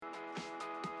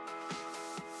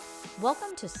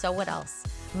Welcome to So What Else?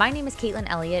 My name is Caitlin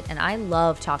Elliott, and I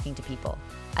love talking to people.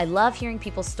 I love hearing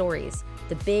people's stories,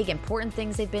 the big, important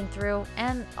things they've been through,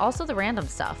 and also the random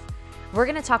stuff. We're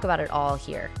going to talk about it all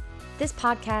here. This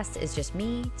podcast is just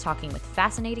me talking with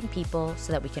fascinating people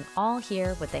so that we can all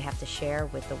hear what they have to share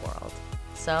with the world.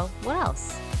 So, what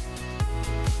else?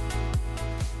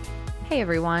 Hey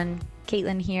everyone,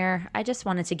 Caitlin here. I just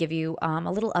wanted to give you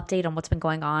a little update on what's been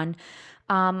going on.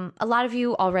 A lot of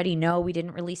you already know we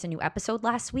didn't release a new episode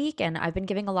last week, and I've been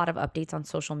giving a lot of updates on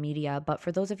social media. But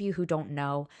for those of you who don't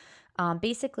know,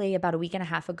 basically about a week and a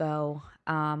half ago,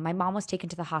 my mom was taken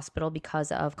to the hospital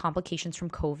because of complications from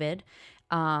COVID.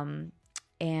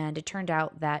 And it turned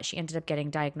out that she ended up getting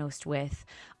diagnosed with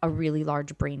a really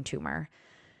large brain tumor.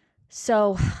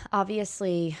 So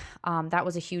obviously, that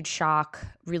was a huge shock,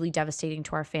 really devastating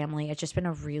to our family. It's just been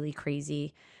a really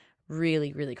crazy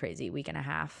week and a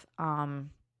half. I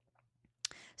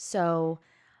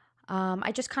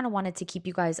just kind of wanted to keep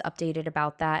you guys updated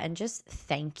about that and just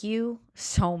thank you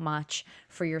so much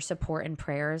for your support and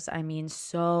prayers. I mean,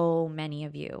 so many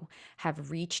of you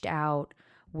have reached out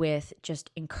with just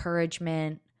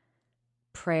encouragement,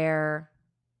 prayer,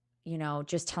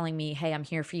 just telling me, hey, I'm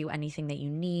here for you, anything that you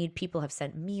need. People have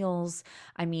sent meals.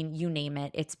 I mean, you name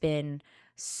it. It's been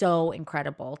so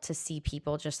incredible to see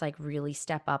people just like really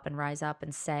step up and rise up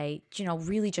and say,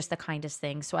 really just the kindest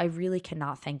thing. So I really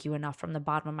cannot thank you enough from the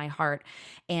bottom of my heart.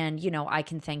 And, I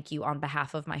can thank you on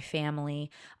behalf of my family.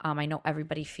 I know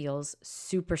everybody feels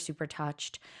super, super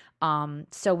touched.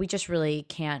 So we just really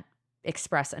can't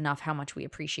express enough how much we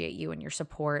appreciate you and your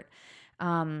support.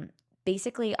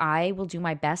 Basically, I will do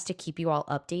my best to keep you all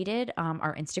updated.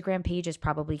 Our Instagram page is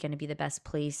probably going to be the best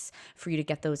place for you to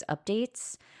get those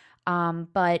updates.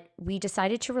 But we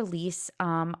decided to release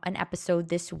an episode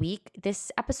this week.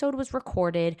 This episode was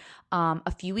recorded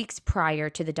a few weeks prior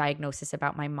to the diagnosis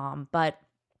about my mom, but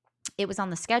it was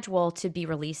on the schedule to be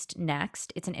released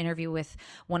next. It's an interview with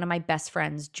one of my best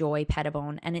friends, Joy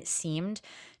Pettibone, and it seemed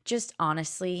just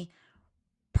honestly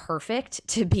perfect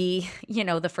to be,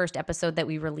 the first episode that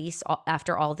we release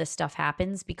after all this stuff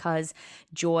happens, because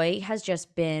Joy has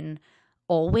just been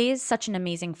always such an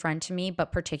amazing friend to me,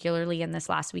 but particularly in this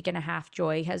last week and a half,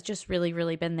 Joy has just really,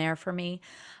 really been there for me.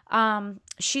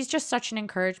 She's just such an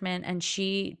encouragement, and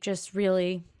she just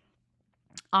really,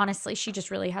 honestly, she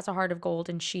just really has a heart of gold,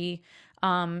 and she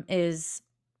is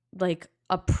like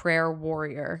a prayer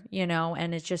warrior,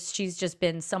 and she's just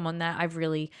been someone that I've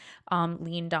really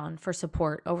leaned on for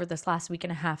support over this last week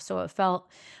and a half. So it felt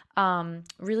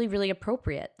really, really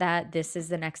appropriate that this is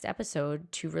the next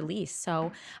episode to release.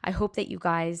 So I hope that you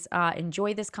guys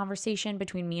enjoy this conversation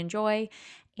between me and Joy.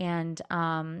 And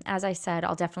as I said,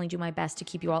 I'll definitely do my best to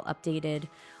keep you all updated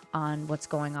on what's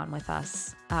going on with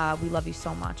us. We love you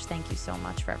so much. Thank you so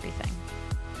much for everything.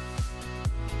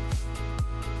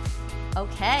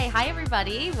 Okay, hi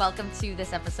everybody. Welcome to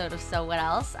this episode of So What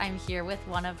Else? I'm here with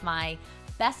one of my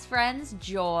best friends,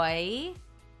 Joy.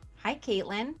 Hi,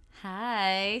 Caitlin.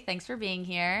 Hi, thanks for being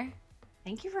here.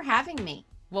 Thank you for having me.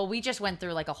 Well, we just went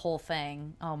through like a whole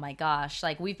thing. Oh my gosh.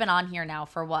 Like we've been on here now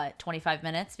for 25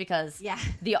 minutes because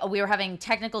we were having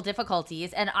technical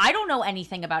difficulties, and I don't know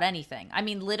anything about anything. I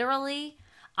mean, literally,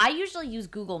 I usually use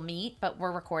Google Meet, but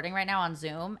we're recording right now on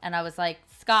Zoom, and I was like,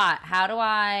 Scott, how do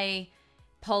I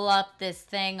pull up this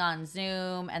thing on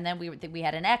Zoom? And then we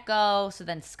had an echo, so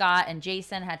then Scott and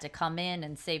Jason had to come in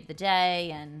and save the day,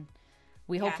 and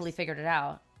we hopefully figured it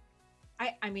out.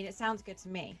 I mean, it sounds good to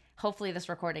me. Hopefully this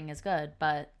recording is good,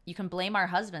 but you can blame our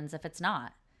husbands if it's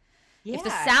not. Yeah. If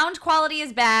the sound quality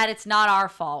is bad, it's not our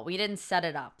fault. We didn't set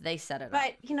it up. They set it up.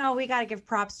 But, we got to give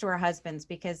props to our husbands,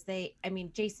 because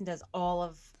Jason does all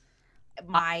of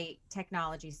my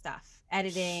technology stuff,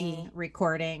 editing,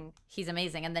 recording. He's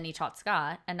amazing. And then he taught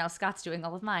Scott, and now Scott's doing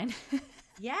all of mine.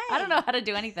 Yay. I don't know how to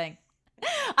do anything.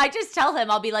 I just tell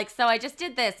him, I'll be like, so I just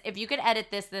did this. If you could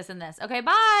edit this, this, and this. Okay,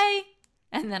 bye.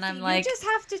 And then I'm like, you just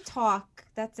have to talk.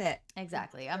 That's it.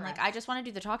 Exactly. I'm like, I just want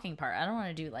to do the talking part. I don't want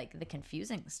to do like the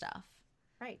confusing stuff.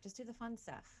 Right. Just do the fun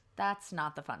stuff. That's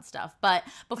not the fun stuff. But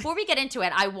before we get into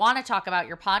it, I want to talk about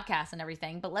your podcast and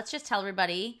everything. But let's just tell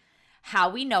everybody how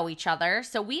we know each other.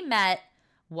 So we met,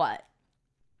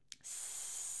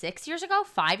 6 years ago?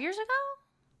 5 years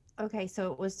ago? Okay.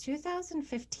 So it was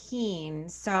 2015.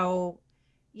 So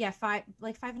yeah,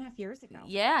 5.5 years ago.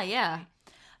 Yeah.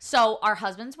 So our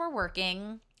husbands were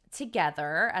working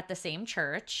together at the same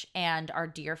church, and our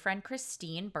dear friend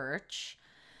Christine Birch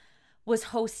was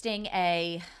hosting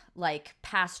a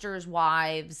pastors'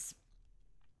 wives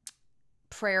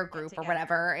prayer group or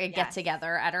whatever, get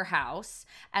together at her house.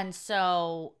 And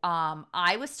so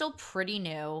I was still pretty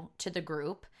new to the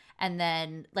group, And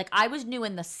then like I was new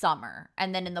in the summer,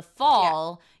 and then in the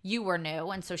fall you were new,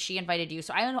 and so she invited you.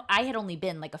 So I had only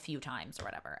been like a few times or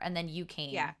whatever, and then you came.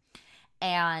 Yeah.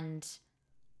 And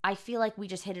I feel like we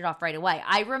just hit it off right away.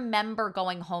 I remember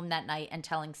going home that night and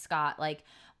telling Scott like,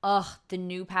 "Ugh, the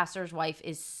new pastor's wife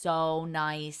is so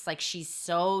nice. Like she's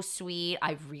so sweet.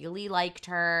 I really liked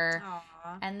her."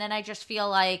 Aw. And then I just feel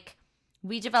like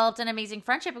we developed an amazing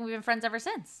friendship, and we've been friends ever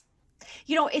since.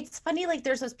 You know, it's funny, like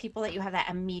there's those people that you have that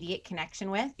immediate connection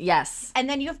with. Yes. And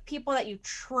then you have people that you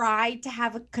try to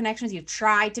have a connection with, you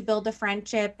try to build a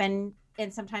friendship, and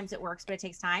sometimes it works, but it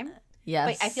takes time.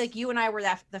 Yes. But I feel like you and I were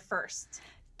the first.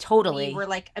 Totally. We were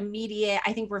like immediate.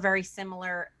 I think we're very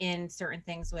similar in certain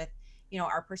things with, you know,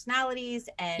 our personalities.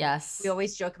 And yes. we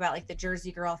always joke about like the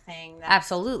Jersey girl thing.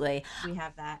 Absolutely. We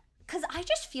have that. Because I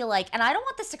just feel like, and I don't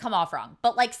want this to come off wrong,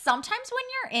 but like sometimes when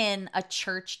you're in a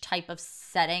church type of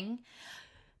setting,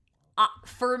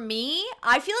 for me,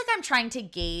 I feel like I'm trying to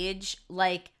gauge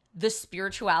like the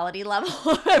spirituality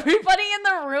level of everybody in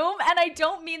the room. And I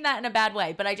don't mean that in a bad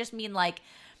way, but I just mean like,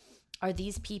 are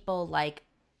these people like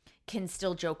can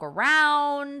still joke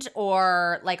around,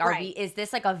 or like is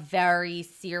this like a very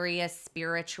serious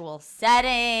spiritual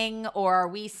setting, or are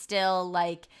we still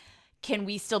like, can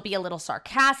we still be a little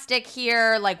sarcastic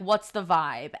here? Like, what's the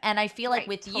vibe? And I feel like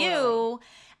with you,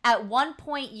 at one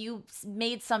point you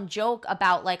made some joke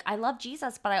about like, I love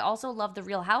Jesus, but I also love the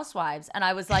Real Housewives. And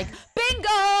I was like,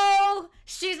 bingo!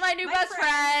 She's my new best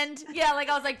friend. Yeah, like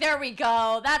I was like, there we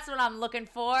go. That's what I'm looking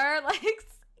for. Like,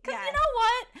 because you know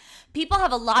what? People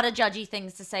have a lot of judgy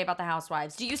things to say about the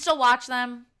Housewives. Do you still watch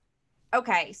them?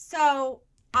 Okay, so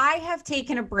I have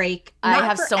taken a break. I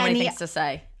have so many things to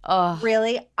say. Oh,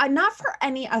 really? Not for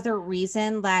any other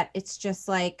reason that it's just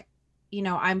like, you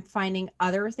know, I'm finding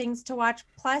other things to watch.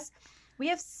 Plus, we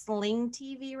have Sling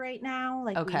TV right now.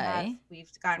 Like,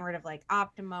 we've gotten rid of like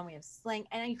Optimum. We have Sling,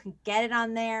 and you can get it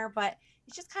on there, but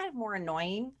it's just kind of more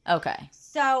annoying. Okay.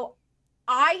 So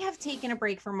I have taken a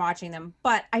break from watching them,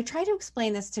 but I try to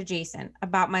explain this to Jason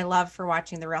about my love for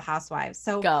watching The Real Housewives.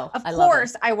 So, of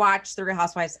course, I watched The Real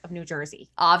Housewives of New Jersey.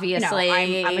 Obviously.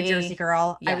 You know, I'm a Jersey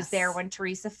girl. Yes. I was there when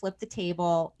Teresa flipped the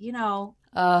table, you know.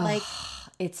 Like,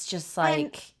 it's just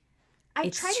like, I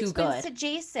try to explain this to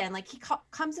Jason. Like, he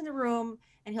comes in the room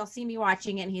and he'll see me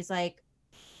watching it, and he's like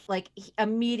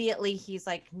immediately he's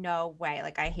like, no way.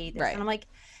 Like, I hate this. Right. And I'm like,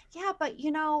 yeah, but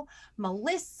you know,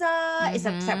 Melissa is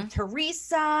upset with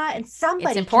Teresa, and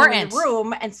somebody came in the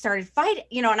room and started fighting,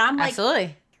 you know, and I'm like,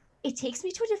 absolutely. It takes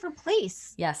me to a different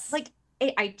place. Yes. Like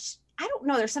I don't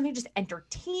know. There's something just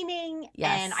entertaining,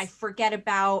 and I forget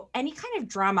about any kind of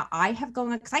drama I have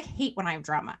going on, because I hate when I have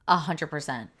drama.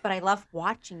 100%. But I love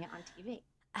watching it on TV.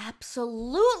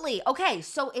 Absolutely. Okay,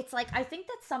 so it's like, I think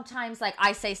that sometimes like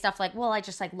I say stuff like, well, I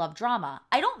just like love drama.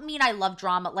 I don't mean I love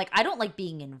drama. Like, I don't like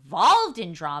being involved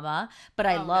in drama, but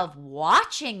I love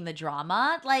watching the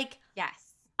drama. Like,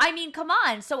 yes. I mean, come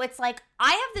on. So it's like,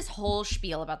 I have this whole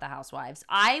spiel about the Housewives.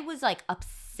 I was like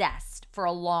obsessed for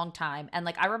a long time. And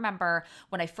like, I remember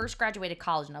when I first graduated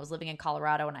college and I was living in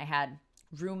Colorado, and I had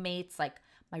roommates, like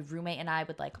my roommate and I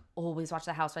would like always watch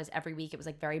the Housewives every week. It was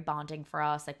like very bonding for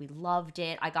us. Like, we loved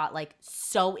it. I got like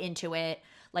so into it,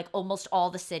 like almost all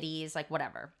the cities, like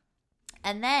whatever.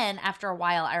 And then after a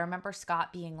while, I remember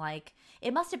Scott being like,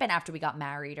 it must have been after we got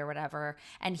married or whatever,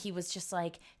 and he was just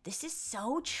like, this is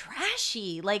so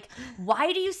trashy. Like,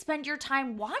 why do you spend your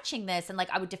time watching this? And like,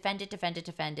 I would defend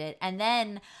it. And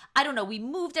then, I don't know, we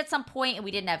moved at some point and we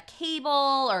didn't have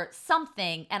cable or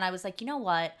something. And I was like, you know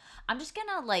what? I'm just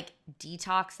gonna like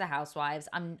detox the Housewives.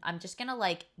 I'm just gonna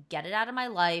like get it out of my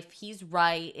life. He's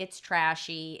right. It's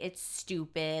trashy. It's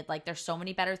stupid. Like, there's so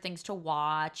many better things to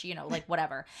watch, you know, like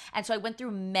whatever. And so I went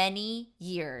through many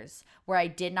years where I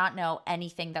did not know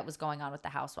anything that was going on with the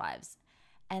Housewives.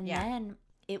 And then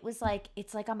it was like,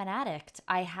 it's like I'm an addict.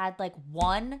 I had like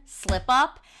one slip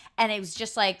up, and it was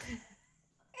just like,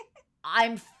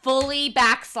 I'm fully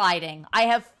backsliding. I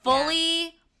have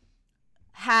fully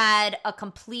had a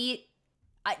complete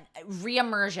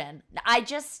re-immersion.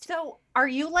 So are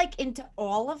you like into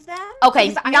all of them? Okay,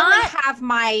 because I only have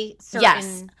my certain.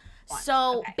 Yes.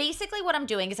 So basically what I'm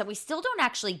doing is that we still don't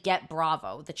actually get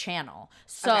Bravo, the channel.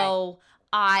 So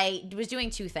I was doing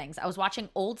two things. I was watching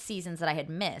old seasons that I had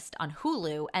missed on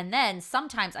Hulu, and then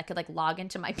sometimes I could like log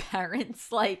into my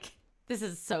parents' like, this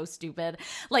is so stupid,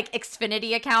 like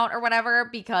Xfinity account or whatever,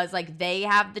 because like they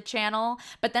have the channel.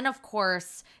 But then of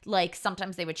course, like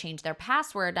sometimes they would change their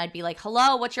password, and I'd be like,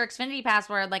 hello, what's your Xfinity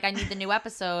password? Like, I need the new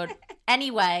episode.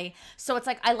 Anyway, so it's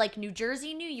like I like New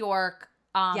Jersey, New York,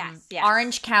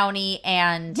 Orange County,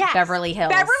 and Beverly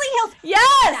Hills. Beverly Hills.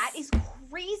 Yes. That is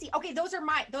crazy. Okay, those are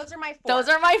my 4. Those are my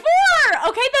 4.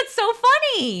 Okay, that's so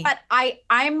funny. But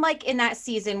I'm like in that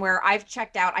season where I've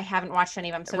checked out. I haven't watched any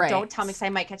of them, so don't tell me because I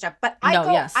might catch up. But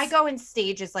I go in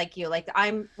stages like you. Like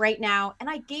I'm right now, and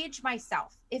I gauge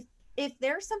myself. If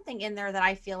there's something in there that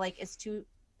I feel like is too,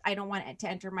 I don't want it to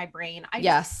enter my brain. I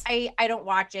don't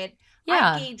watch it.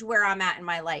 Yeah. I gauge where I'm at in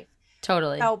my life.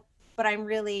 Totally. So, but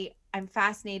I'm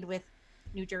fascinated with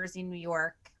New Jersey, New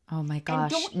York. Oh my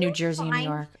gosh, New Jersey, New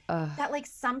York. That like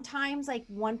sometimes like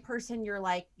one person you're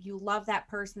like you love that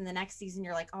person, the next season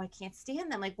you're like, oh, I can't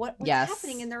stand them. Like what's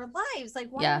happening in their lives? Like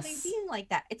why are they being like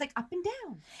that? It's like up and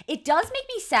down. It does make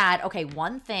me sad. Okay,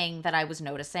 one thing that I was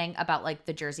noticing about like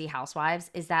the Jersey Housewives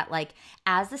is that like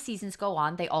as the seasons go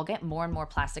on, they all get more and more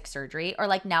plastic surgery, or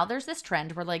like now there's this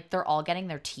trend where like they're all getting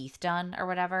their teeth done or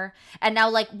whatever. And now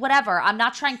like whatever, I'm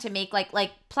not trying to make like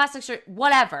plastic surgery,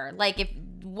 whatever. Like if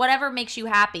whatever makes you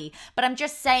happy. But I'm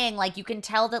just saying, like, you can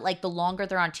tell that, like, the longer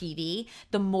they're on TV,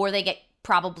 the more they get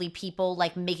probably people,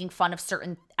 like, making fun of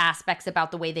certain aspects about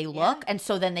the way they look. Yeah. And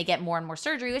so then they get more and more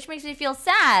surgery, which makes me feel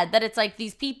sad that it's, like,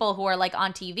 these people who are, like,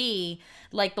 on TV,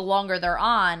 like, the longer they're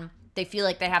on, they feel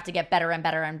like they have to get better and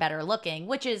better and better looking,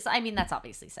 which is, I mean, that's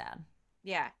obviously sad.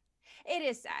 Yeah. It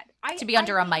is sad. To be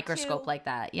under a microscope like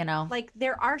that, you know? Like,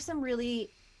 there are some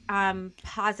really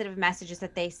positive messages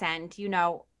that they send, you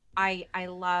know. I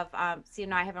love see,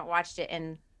 no, I haven't watched it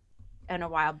in a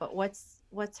while, but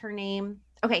what's her name?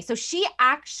 Okay, so she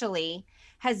actually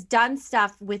has done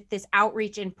stuff with this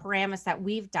outreach in Paramus that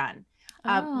we've done.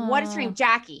 What is her name?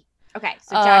 Jackie. Okay,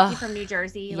 so Jackie from New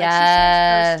Jersey. Like she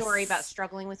shares her story about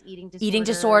struggling with eating disorders. Eating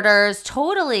disorders,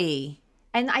 totally.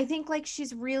 And I think like she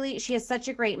has such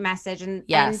a great message, and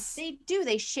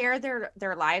they share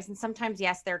their lives, and sometimes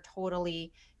they're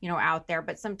totally, you know, out there,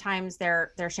 but sometimes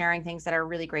they're sharing things that are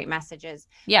really great messages.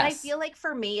 Yes. But I feel like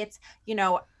for me, it's, you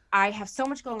know, I have so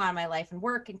much going on in my life and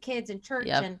work and kids and church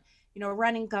and, you know,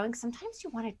 running, going. Sometimes you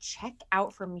want to check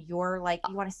out from your, like,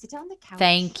 you want to sit down on the couch.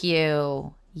 Thank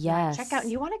you. Yes. Check out,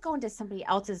 and you want to go into somebody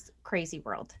else's crazy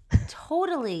world.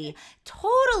 Totally.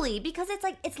 Because it's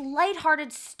like, it's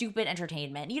lighthearted, stupid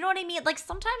entertainment. You know what I mean? Like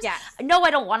sometimes, no, I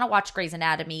don't want to watch Grey's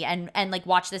Anatomy and like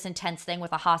watch this intense thing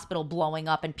with a hospital blowing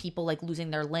up and people like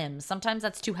losing their limbs. Sometimes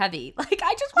that's too heavy. Like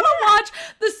I just want to watch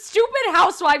the stupid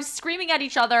housewives screaming at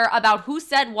each other about who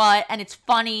said what, and it's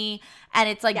funny and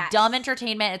it's like dumb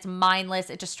entertainment. It's mindless.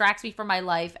 It distracts me from my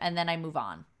life, and then I move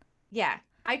on. Yeah.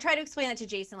 I try to explain that to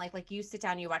Jason, like you sit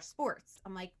down and you watch sports.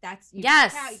 I'm like, that's, you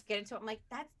get into it. I'm like,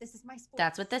 this is my sport.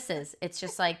 That's what this is. It's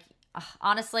just like,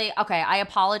 honestly, okay, I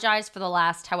apologize for the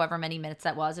last however many minutes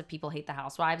that was if people hate the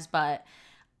Housewives, but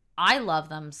I love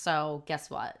them. So guess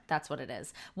what? That's what it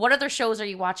is. What other shows are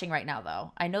you watching right now,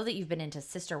 though? I know that you've been into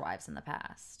Sister Wives in the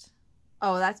past.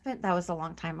 Oh, that was a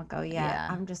long time ago.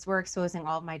 Yeah. We're exposing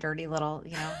all of my dirty little,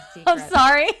 you know, secrets. I'm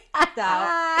sorry.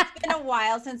 So it's been a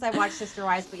while since I watched Sister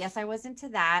Wives, but yes, I was into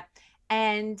that.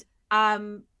 And I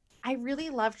really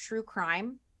love true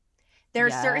crime. There are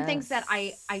certain things that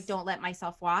I don't let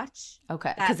myself watch.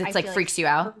 Okay. Because it's like freaks you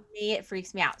out. For me, it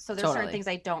freaks me out. So there's certain things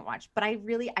I don't watch, but I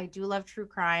do love true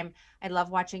crime. I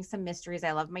love watching some mysteries.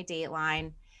 I love my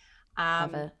Dateline.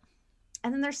 Love it.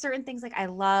 And then there's certain things like I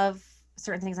love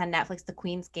certain things on Netflix. The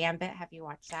Queen's Gambit. Have you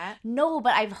watched that? No,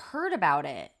 but I've heard about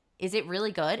it. Is it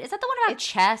really good? Is that the one about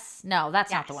chess? No,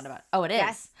 that's not the one about. Oh, it is.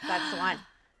 Yes, that's the one.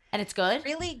 And it's good?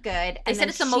 Really good. They said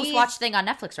it's the most watched thing on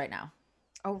Netflix right now.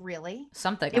 Oh, really?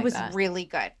 Something. It was really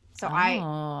good. So I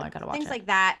gotta watch things like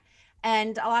that.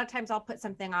 And a lot of times I'll put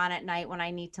something on at night when I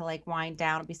need to like wind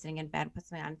down. I'll be sitting in bed, put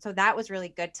something on. So that was really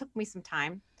good. Took me some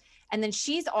time. And then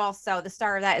she's also, the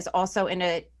star of that is also in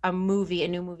a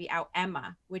new movie out,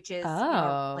 Emma, which is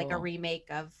like a remake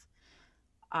of,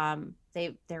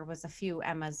 there was a few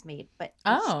Emmas made, but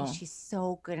she's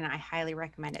so good and I highly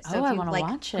recommend it. So if you like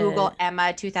watch Google it.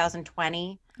 Emma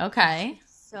 2020. Okay.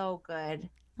 So good.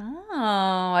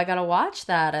 Oh, I gotta watch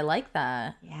that. I like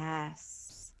that.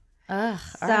 Yes. Ugh,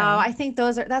 so I think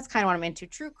that's kind of what I'm into.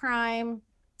 True crime.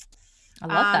 I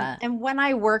love that. And when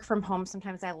I work from home,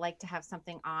 sometimes I like to have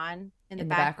something on in the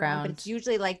background, but it's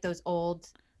usually like those old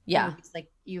movies, like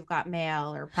You've Got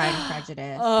Mail or Pride and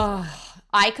Prejudice. Oh,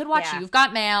 I could watch You've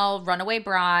Got Mail, Runaway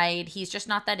Bride, He's Just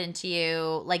Not That Into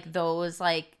You, like those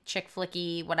like chick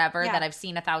flicky whatever that I've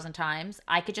seen 1,000 times.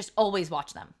 I could just always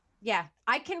watch them. Yeah,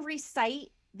 I can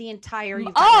recite the entire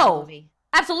You've Got Mail movie.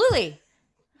 Absolutely.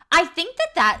 I think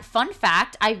that fun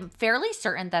fact, I'm fairly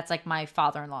certain that's like my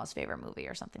father-in-law's favorite movie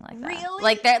or something like that. Really?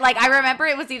 Like that, like I remember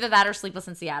it was either that or Sleepless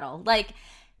in Seattle. Like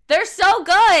they're so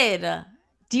good.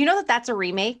 Do you know that that's a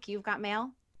remake? You've Got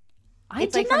Mail.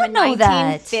 It's did like not from a know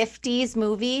 1950s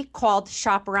movie called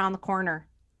Shop Around the Corner.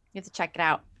 You have to check it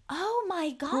out. Oh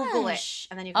my Google it, gosh.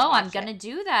 and then you can I'm watch going to it.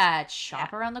 do that.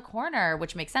 Shop around the corner,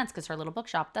 which makes sense because her little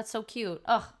bookshop. That's so cute.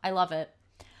 Oh, I love it.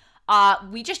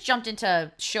 We just jumped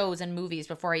into shows and movies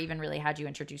before I even really had you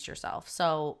introduce yourself.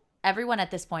 So everyone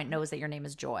at this point knows that your name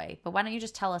is Joy. But why don't you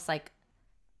just tell us like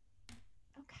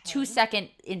 2-second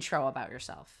intro about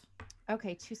yourself?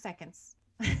 Okay, 2 seconds.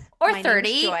 Or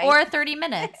 30 or 30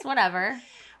 minutes, whatever.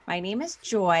 My name is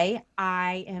Joy.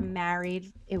 I am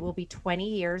married. It will be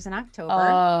 20 years in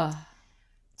October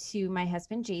to my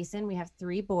husband, Jason. We have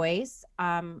 3 boys.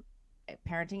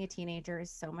 Parenting a teenager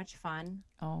is so much fun.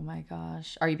 Oh my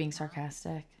gosh. Are you being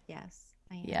sarcastic? Yes,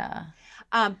 I am. Yeah.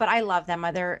 But I love them.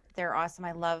 They're awesome.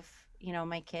 I love,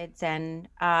 my kids, and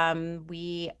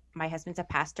my husband's a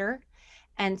pastor.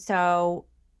 And so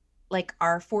like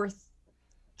our 4th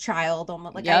child,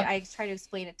 almost like I try to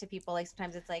explain it to people, like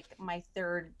sometimes it's like my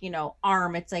 3rd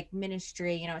arm. It's like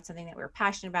ministry, it's something that we're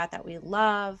passionate about, that we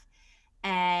love.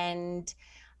 And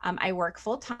I work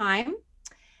full time,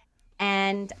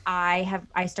 and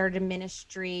I started a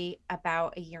ministry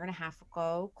about a year and a half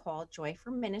ago called Joy for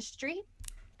Ministry,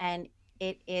 and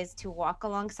it is to walk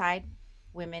alongside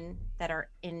women that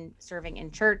are serving in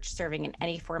church, serving in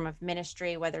any form of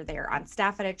ministry, whether they are on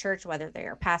staff at a church, whether they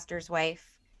are pastor's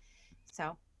wife.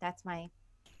 So that's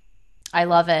I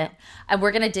love it. And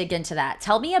we're going to dig into that.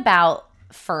 Tell me about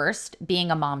first being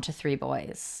a mom to 3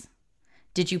 boys.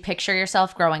 Did you picture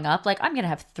yourself growing up like, I'm going to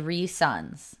have 3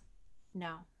 sons?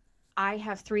 No, I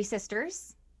have 3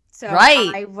 sisters. So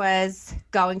right. I was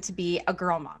going to be a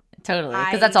girl mom. Totally.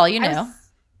 Because that's all you knew.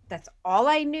 That's all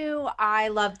I knew. I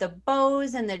love the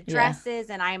bows and the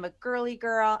dresses, and I am a girly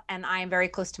girl, and I am very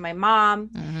close to my mom.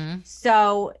 Mm-hmm.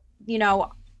 So,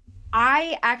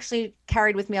 I actually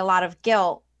carried with me a lot of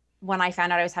guilt when I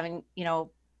found out I was having,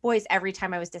 boys every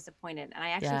time I was disappointed. And I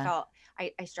actually felt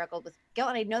I struggled with guilt.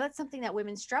 And I know that's something that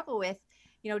women struggle with,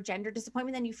 gender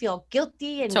disappointment. Then you feel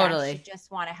guilty and you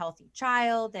just want a healthy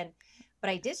child. But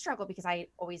I did struggle because I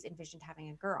always envisioned having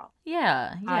a girl.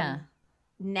 Yeah. Yeah.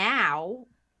 Now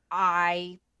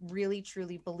I really,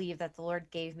 truly believe that the Lord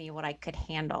gave me what I could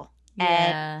handle.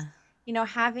 Yeah.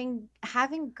 And,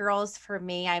 having girls, for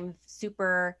me, I'm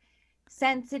super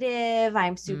sensitive.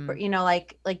 I'm super,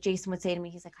 like Jason would say to me,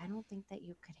 he's like, I don't think that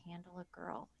you could handle a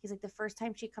girl. He's like, the first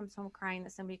time she comes home crying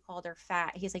that somebody called her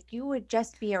fat, he's like, you would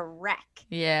just be a wreck.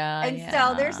 Yeah. And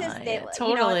so there's this thing,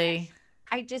 totally.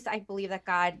 I believe that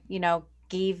God,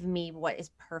 gave me what is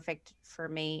perfect for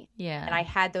me. Yeah. And I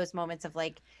had those moments of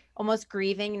like almost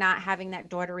grieving not having that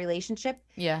daughter relationship.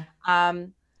 Yeah.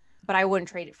 But I wouldn't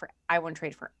trade it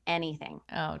for anything.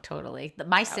 Oh, totally.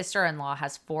 My sister-in-law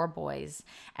has 4 boys,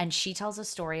 and she tells a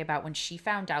story about when she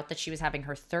found out that she was having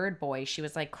her 3rd boy, she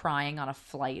was like crying on a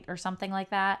flight or something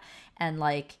like that. And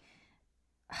like,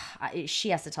 she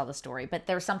has to tell the story, but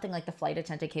there was something like the flight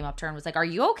attendant came up to her and was like, are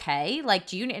you okay? Like,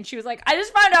 do you, and she was like, I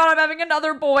just found out I'm having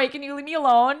another boy. Can you leave me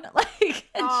alone? Like,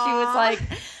 and she was like,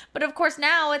 but of course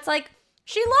now it's like,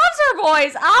 she loves her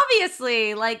boys,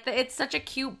 obviously. Like, it's such a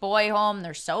cute boy home.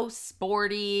 They're so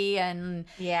sporty and,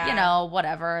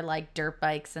 whatever, like dirt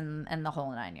bikes and the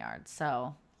whole 9 yards.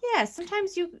 So, yeah,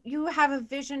 sometimes you have a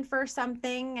vision for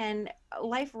something and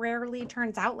life rarely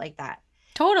turns out like that.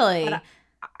 Totally. But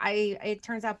it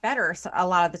turns out better a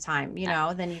lot of the time,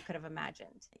 than you could have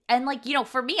imagined. And like,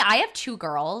 for me, I have 2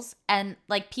 girls, and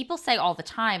like people say all the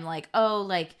time, like, oh,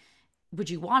 like, would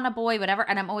you want a boy, whatever?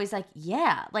 And I'm always like,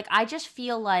 yeah. Like, I just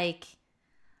feel like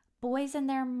boys and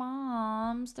their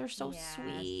moms, they're so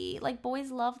sweet. Like, boys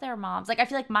love their moms. Like, I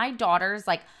feel like my daughters,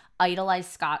 like, idolize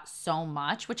Scott so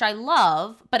much, which I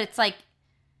love, but it's like,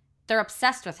 they're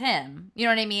obsessed with him. You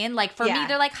know what I mean? Like, for me,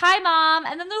 they're like, hi, Mom.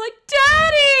 And then they're like,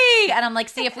 Daddy. And I'm like,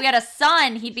 see, if we had a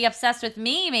son, he'd be obsessed with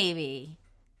me, maybe.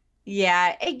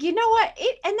 Yeah, you know what?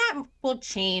 And that will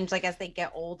change like as they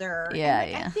get older. Yeah,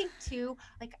 and yeah. I think too,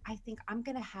 like I think I'm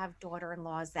gonna have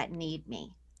daughter-in-laws that need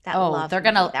me. That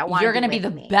you're gonna be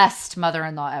the best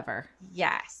mother-in-law ever.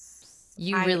 Yes,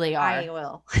 you really are. I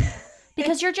will.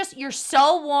 Because you're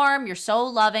so warm, you're so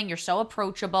loving, you're so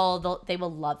approachable. They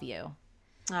will love you.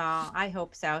 Oh, I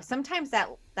hope so. Sometimes that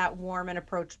warm and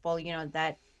approachable,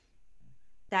 that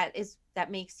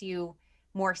makes you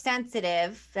more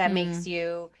sensitive, that makes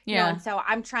you, and so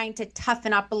I'm trying to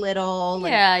toughen up a little,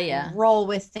 and roll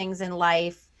with things in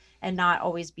life and not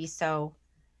always be so,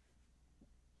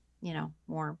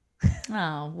 warm.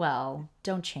 Oh, well,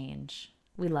 don't change.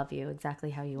 We love you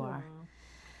exactly how you are.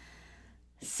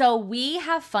 So we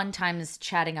have fun times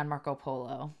chatting on Marco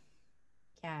Polo.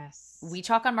 Yes. We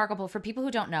talk on Marco Polo. For people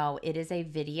who don't know, it is a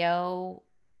video.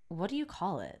 What do you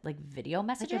call it? Like video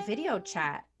messaging? Like a video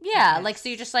chat. Yeah. Like, so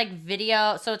you just like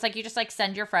video. So it's like you just like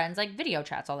send your friends like video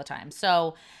chats all the time.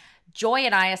 So Joy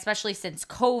and I, especially since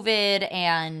COVID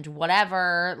and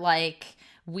whatever, like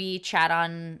we chat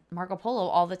on Marco Polo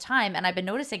all the time. And I've been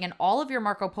noticing in all of your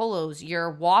Marco Polos,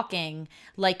 you're walking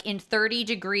like in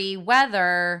 30-degree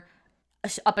weather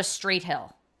up a straight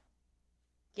hill.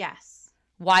 Yes.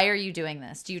 Why are you doing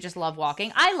this? Do you just love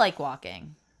walking? I like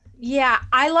walking. Yeah,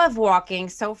 I love walking.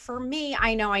 So for me,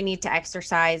 I know I need to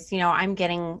exercise. I'm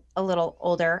getting a little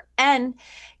older and,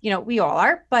 we all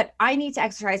are, but I need to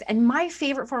exercise. And my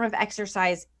favorite form of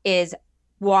exercise is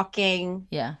walking.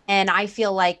 Yeah. And I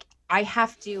feel like I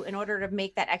have to, in order to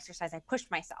make that exercise, I push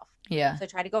myself. Yeah. So I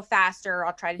try to go faster.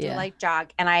 I'll try to do a light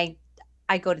jog. And I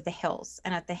go to the hills.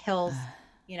 And at the hills,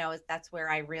 that's where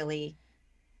I really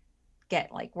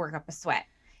get like work up a sweat.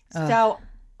 So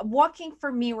walking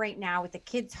for me right now with the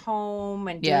kids home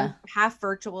and doing half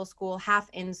virtual school, half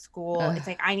in school, it's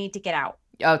like I need to get out.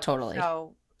 Oh, totally.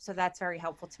 So that's very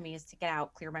helpful to me, is to get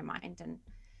out, clear my mind,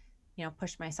 and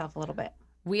push myself a little bit.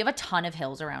 We have a ton of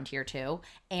hills around here too,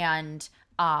 and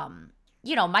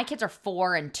my kids are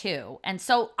 4 and 2. And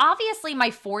so obviously my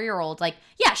 4-year-old, like,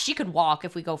 yeah, she could walk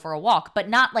if we go for a walk, but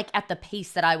not like at the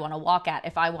pace that I want to walk at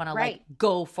if I want to like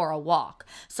go for a walk.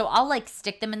 So I'll like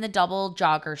stick them in the double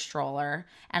jogger stroller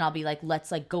and I'll be like,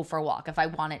 let's like go for a walk if I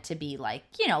want it to be like,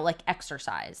 like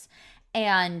exercise.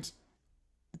 And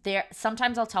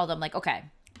sometimes I'll tell them like, okay,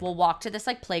 we'll walk to this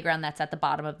like playground that's at the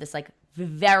bottom of this like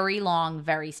very long,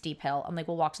 very steep hill. I'm like,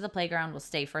 we'll walk to the playground, we'll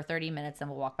stay for 30 minutes, then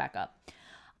we'll walk back up.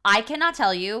 I cannot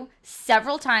tell you,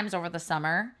 several times over the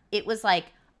summer, it was like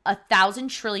 1,000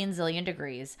 trillion zillion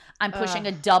degrees. I'm pushing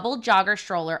a double jogger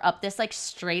stroller up this like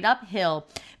straight up hill.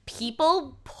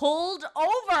 People pulled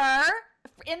over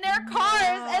in their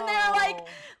cars and they're like,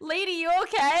 lady, you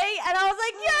okay? And I was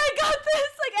like, yeah, I got this.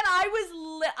 Like,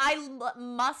 and I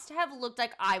must have looked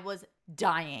like I was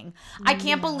dying. I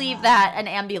can't believe that an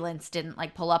ambulance didn't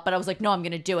like pull up, but I was like, no, I'm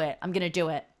going to do it. I'm going to do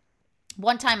it.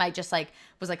 One time I just like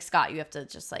was like, Scott, you have to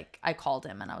just like, I called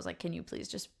him and I was like, can you please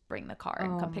just bring the car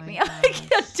and come pick me up? I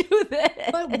can't do this.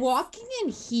 But walking in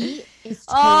heat is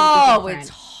totally different. It's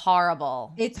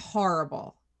horrible. It's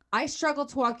horrible. I struggle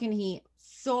to walk in heat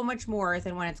so much more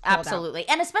than when it's cold Absolutely.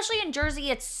 And especially in Jersey,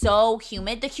 it's so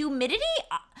humid. The humidity.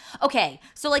 Okay.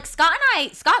 So like Scott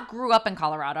grew up in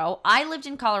Colorado. I lived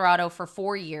in Colorado for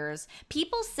 4 years.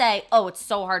 People say, oh, it's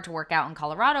so hard to work out in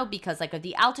Colorado because like of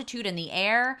the altitude and the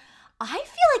air. I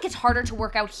feel like it's harder to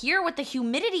work out here with the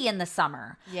humidity in the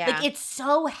summer. Yeah. Like it's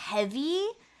so heavy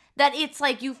that it's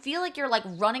like you feel like you're like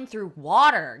running through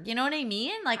water. You know what I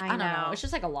mean? Like, I don't know. It's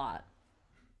just like a lot.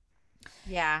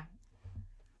 Yeah.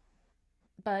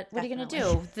 But what Definitely. Are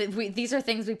you going to do? These are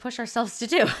things we push ourselves to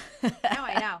do. No,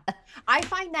 I know. I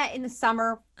find that in the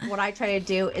summer, what I try to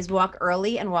do is walk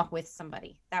early and walk with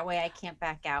somebody. That way I can't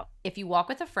back out. If you walk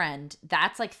with a friend,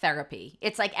 that's like therapy.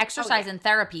 It's like exercise and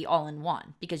therapy all in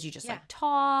one because you just like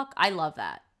talk. I love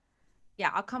that.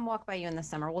 Yeah, I'll come walk by you in the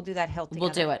summer. We'll do that hill together.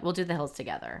 We'll do it. We'll do the hills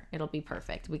together. It'll be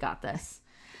perfect. We got this.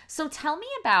 So tell me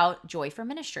about Joy for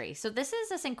Ministry. So this is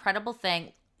this incredible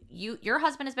thing. Your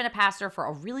husband has been a pastor for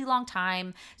a really long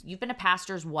time. You've been a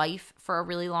pastor's wife for a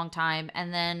really long time.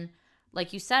 And then,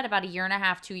 like you said, about 1.5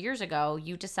 years, 2 years ago,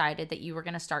 you decided that you were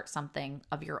going to start something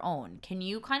of your own. Can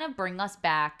you kind of bring us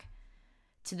back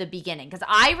to the beginning? Because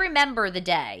I remember the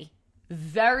day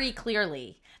very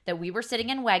clearly that we were sitting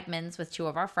in Wegmans with 2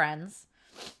 of our friends.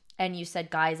 And you said,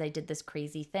 guys, I did this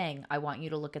crazy thing. I want you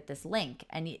to look at this link.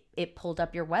 And it pulled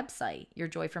up your website, your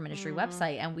Joy for Ministry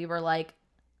website. And we were like,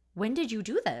 when did you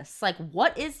do this? Like,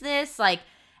 what is this? Like,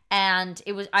 and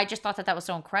I just thought that was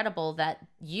so incredible that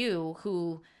you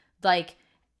who like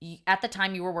at the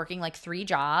time you were working like 3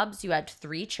 jobs, you had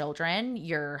 3 children,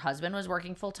 your husband was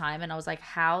working full time. And I was like,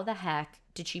 how the heck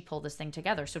did she pull this thing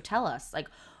together? So tell us, like,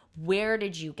 where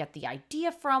did you get the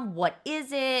idea from? What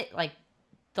is it? Like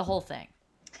the whole thing.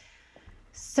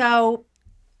 So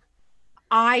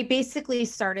I basically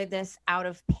started this out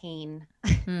of pain.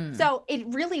 So it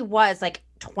really was like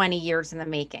 20 years in the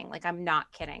making. Like, I'm not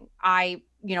kidding.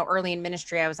 Early in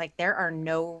ministry, I was like, there are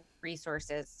no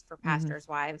resources for pastors'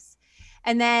 wives.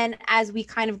 And then as we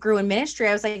kind of grew in ministry,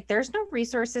 I was like, there's no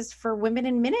resources for women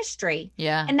in ministry.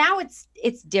 Yeah. And now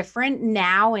it's different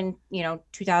now in,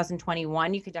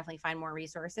 2021, you could definitely find more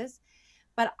resources.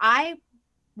 But I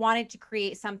wanted to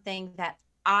create something that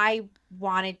I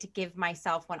wanted to give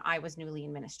myself when I was newly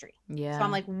in ministry. Yeah. So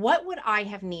I'm like, what would I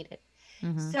have needed?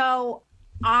 So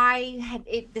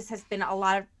this has been a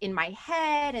lot of in my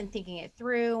head and thinking it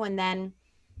through. And then,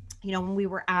 when we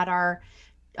were at our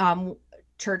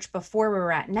church before we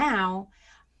were at now,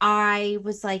 I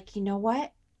was like, you know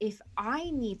what? If I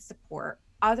need support,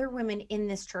 other women in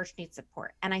this church need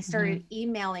support. And I started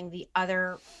emailing the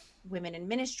other women in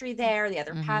ministry there, the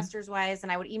other pastors' wives,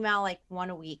 and I would email like one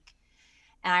a week,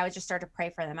 and I would just start to pray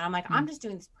for them. And I'm like, I'm just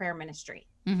doing this prayer ministry.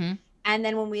 And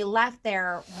then when we left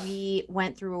there, we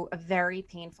went through a very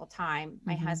painful time,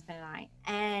 my husband and I.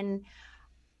 And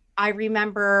I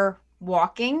remember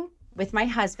walking with my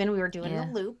husband. We were doing the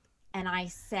loop, and I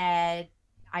said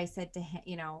to him,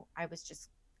 you know, I was just,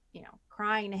 you know,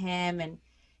 crying to him, and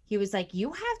he was like,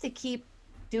 you have to keep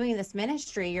doing this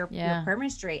ministry, your prayer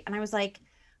ministry. And I was like,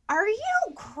 are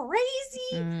you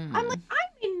crazy? I'm like,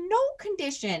 I'm in no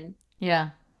condition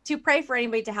to pray for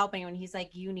anybody, to help anyone. He's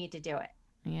like, you need to do it.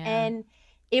 And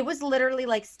it was literally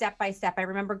like step by step. I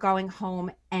remember going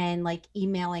home and like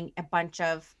emailing a bunch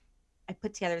of, I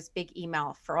put together this big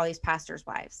email for all these pastors'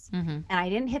 wives, and I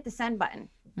didn't hit the send button.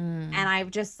 And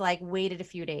I've just like waited a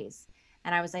few days,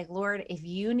 and I was like, Lord, if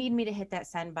you need me to hit that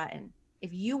send button,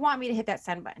 if you want me to hit that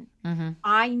send button,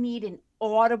 I need an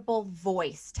audible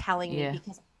voice telling me,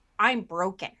 because I'm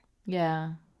broken.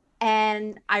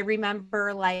 And I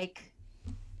remember like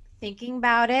thinking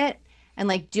about it and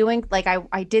like doing, like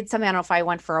I did something. I don't know if I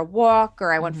went for a walk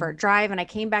or I went for a drive, and I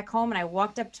came back home and I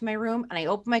walked up to my room and I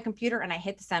opened my computer and I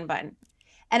hit the send button.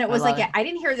 And it was like, I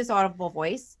didn't hear this audible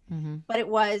voice, but it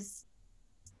was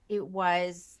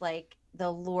like the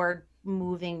Lord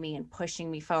moving me and pushing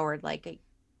me forward. Like,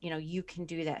 you know, you can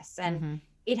do this. And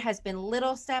it has been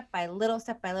little step by little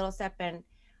step by little step. And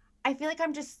I feel like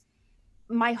I'm just,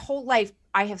 my whole life,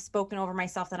 I have spoken over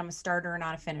myself that I'm a starter and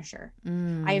not a finisher.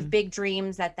 I have big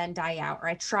dreams that then die out, or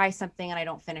I try something and I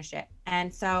don't finish it.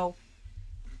 And so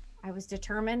I was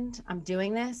determined, I'm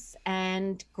doing this,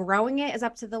 and growing it is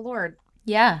up to the Lord.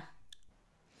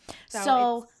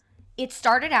 So it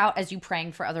started out as you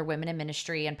praying for other women in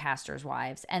ministry and pastors'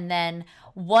 wives. And then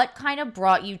what kind of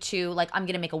brought you to, like, I'm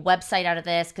going to make a website out of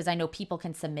this, because I know people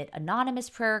can submit anonymous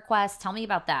prayer requests. Tell me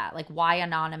about that. Like, why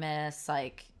anonymous?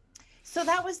 Like, so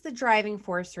that was the driving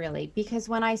force, really, because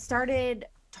when I started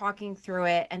talking through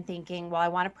it and thinking, well, I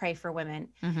want to pray for women,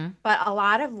 but a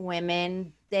lot of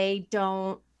women, they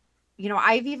don't, you know,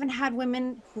 I've even had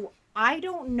women who I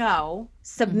don't know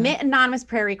submit anonymous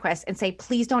prayer requests and say,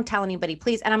 please don't tell anybody,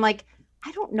 please. And I'm like,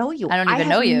 I don't know you. I don't even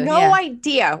know you. No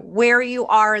idea where you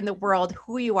are in the world,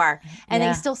 who you are. And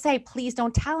they still say, please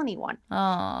don't tell anyone.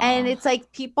 And it's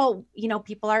like people, you know,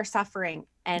 people are suffering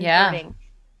and hurting.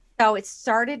 So it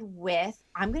started with,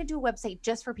 I'm going to do a website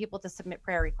just for people to submit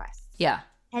prayer requests.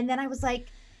 And then I was like,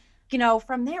 you know,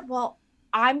 from there, well,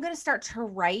 I'm going to start to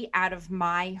write out of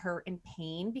my hurt and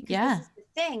pain, because this is the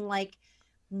thing. Like,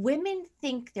 women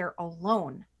think they're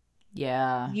alone.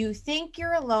 You think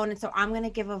you're alone. And so I'm going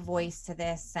to give a voice to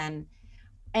this. And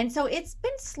so it's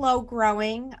been slow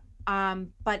growing,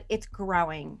 but it's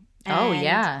growing.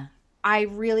 And I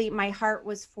really, my heart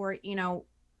was for, you know,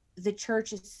 the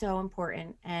church is so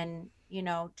important. And, you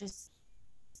know, just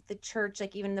the church,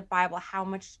 like even the Bible, how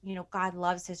much, you know, God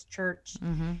loves his church.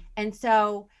 And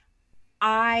so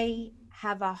I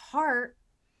have a heart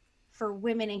for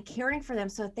women and caring for them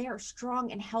so that they are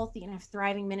strong and healthy and have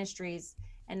thriving ministries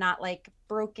and not like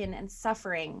broken and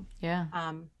suffering.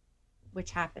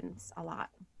 Which happens a lot.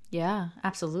 Yeah,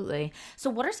 absolutely. So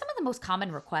what are some of the most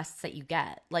common requests that you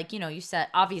get? Like, you know, you said,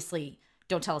 obviously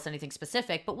don't tell us anything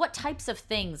specific, but what types of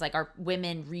things like are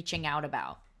women reaching out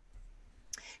about?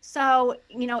 So,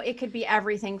 you know, it could be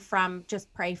everything from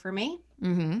just pray for me.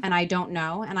 And I don't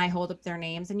know. And I hold up their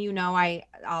names, and, you know,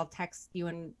 I'll text you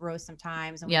and Rose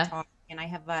sometimes, and we talk, and I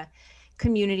have a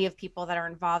community of people that are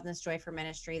involved in this Joy for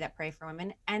Ministry that pray for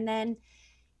women. And then,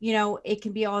 you know, it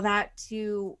can be all that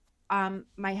to,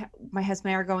 my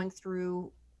husband and I are going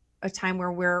through a time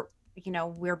where we're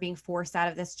being forced out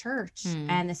of this church,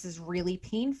 and this is really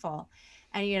painful.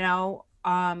 And, you know,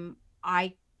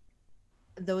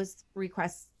 those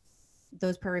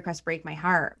prayer requests break my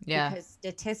heart, because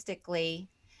statistically,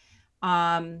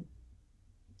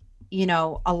 you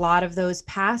know, a lot of those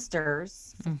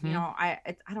pastors, you know,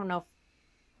 I don't know if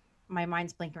my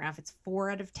mind's blinking around, if it's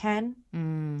 4 out of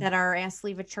 10 that are asked to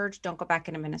leave a church, don't go back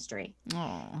into ministry.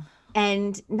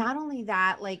 And not only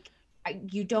that, like,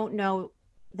 you don't know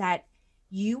that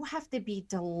you have to be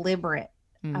deliberate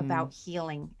about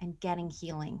healing and getting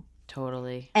healing.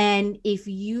 Totally. And if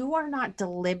you are not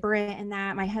deliberate in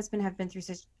that, my husband and I have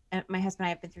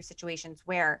been through situations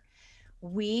where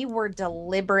we were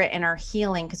deliberate in our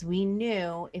healing, because we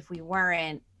knew if we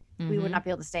weren't, we would not be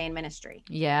able to stay in ministry.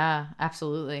 Yeah,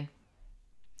 absolutely.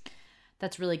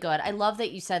 That's really good. I love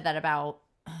that you said that about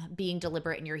being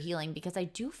deliberate in your healing, because I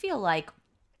do feel like,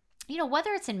 you know,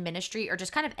 whether it's in ministry or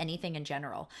just kind of anything in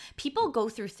general, people go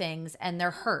through things and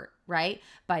they're hurt, right?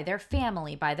 By their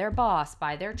family, by their boss,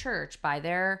 by their church, by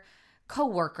their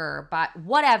coworker, by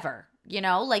whatever.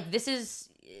 like this is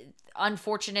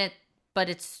unfortunate, but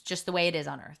it's just the way it is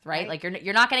on earth, right? Like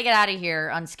you're not going to get out of here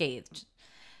unscathed.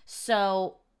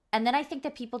 So, and then I think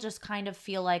that people just kind of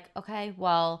feel like, okay,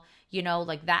 well,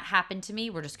 like that happened to me.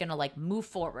 We're just going to like move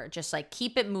forward, just like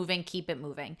keep it moving, keep it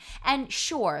moving. And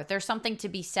sure, there's something to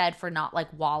be said for not like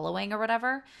wallowing or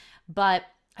whatever, but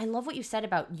I love what you said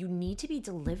about you need to be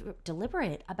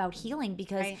deliberate about healing,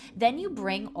 because then you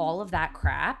bring all of that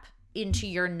crap into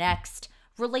your next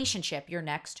relationship, your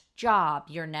next job,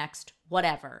 your next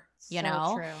whatever,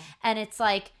 So true. And it's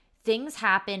like things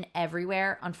happen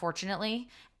everywhere, unfortunately.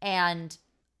 And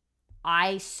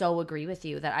I so agree with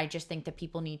you that I just think that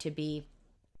people need to be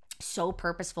so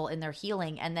purposeful in their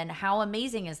healing. And then how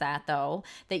amazing is that, though,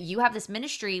 that you have this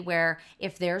ministry where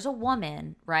if there's a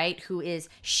woman, right,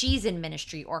 she's in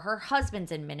ministry or her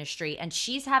husband's in ministry and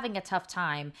she's having a tough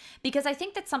time, because I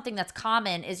think that something that's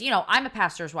common is, I'm a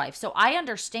pastor's wife. So I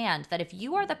understand that if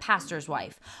you are the pastor's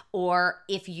wife or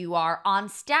if you are on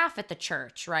staff at the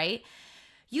church, right,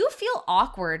 you feel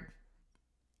awkward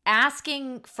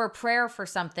asking for prayer for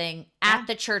something at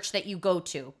the church that you go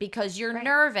to because you're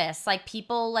nervous. Like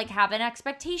people like have an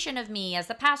expectation of me as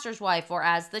the pastor's wife or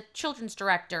as the children's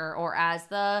director or as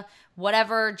the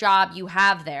whatever job you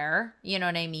have there, you know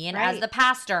what I mean? As the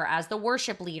pastor, as the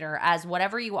worship leader, as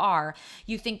whatever you are,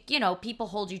 you think, people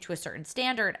hold you to a certain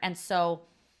standard. And so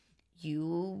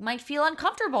you might feel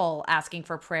uncomfortable asking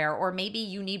for prayer, or maybe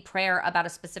you need prayer about a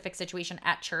specific situation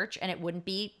at church and it wouldn't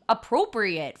be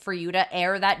appropriate for you to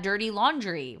air that dirty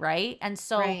laundry, right? And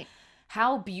so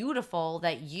how beautiful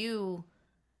that you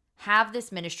have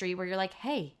this ministry where you're like,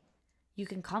 hey, you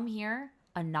can come here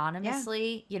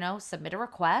anonymously, submit a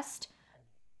request.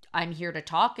 I'm here to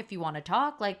talk if you want to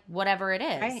talk, like whatever it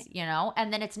is,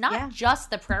 and then it's not just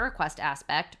the prayer request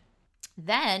aspect.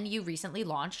 Then you recently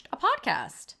launched a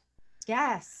podcast.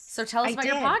 Yes. So tell us about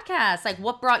your podcast. Like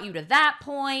what brought you to that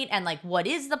point and like what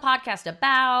is the podcast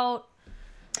about?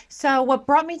 So what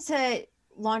brought me to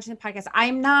launching the podcast,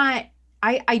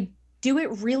 I do it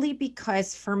really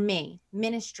because for me,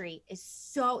 ministry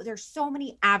is there's so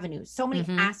many avenues, so many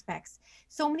aspects,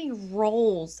 so many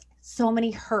roles, so many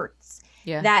hurts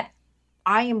that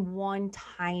I am one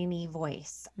tiny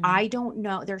voice. I don't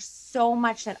know. There's so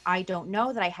much that I don't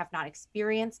know that I have not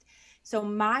experienced. So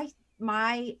my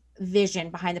vision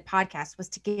behind the podcast was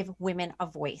to give women a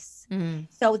voice.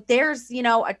 So there's,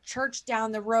 a church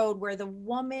down the road where the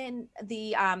woman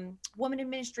in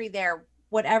ministry there,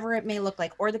 whatever it may look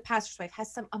like, or the pastor's wife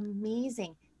has some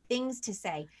amazing things to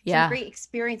say, some great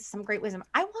experience, some great wisdom.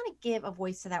 I want to give a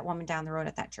voice to that woman down the road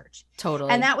at that church. Totally.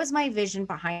 And that was my vision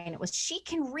behind it, was she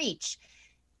can reach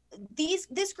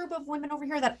this group of women over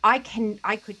here that I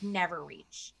could never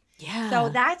reach. Yeah. So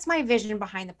that's my vision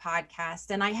behind the podcast.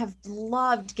 And I have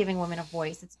loved giving women a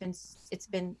voice. It's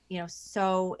been,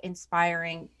 so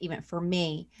inspiring even for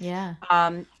me. Yeah.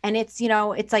 And it's,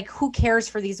 it's like, who cares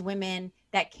for these women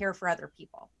that care for other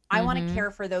people? I want to care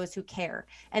for those who care.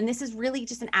 And this is really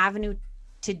just an avenue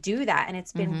to do that. And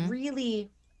it's been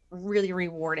really, really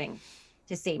rewarding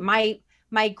to see.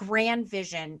 My grand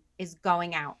vision is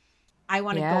going out. I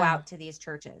want to go out to these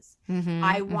churches.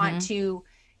 I want to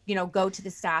go to the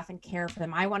staff and care for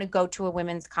them. I want to go to a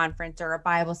women's conference or a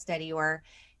Bible study or,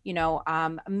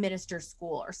 a minister's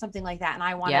school or something like that. And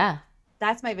I want to,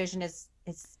 that's my vision is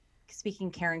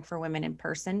speaking, caring for women in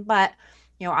person. But,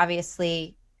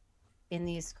 obviously in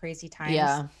these crazy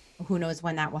times, who knows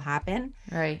when that will happen.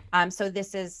 Right. So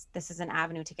this is an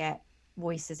avenue to get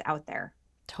voices out there.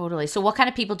 Totally. So what kind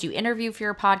of people do you interview for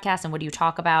your podcast and what do you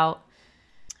talk about?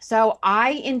 So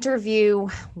I interview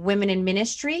women in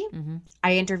ministry.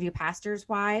 I interview pastors'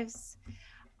 wives.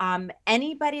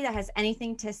 Anybody that has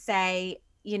anything to say,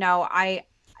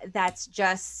 that's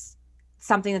just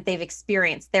something that they've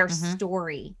experienced, their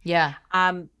story. Yeah.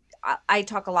 I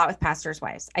talk a lot with pastors'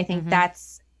 wives. I think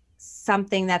that's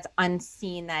something that's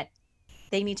unseen that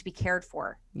they need to be cared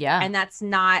for. Yeah. And that's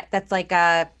like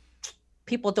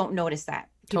people don't notice that.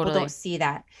 People don't see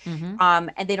that.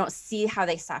 And they don't see how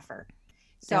they suffer.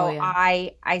 So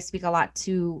I speak a lot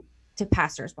to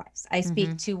pastors' wives. I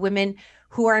speak to women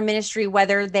who are in ministry,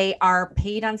 whether they are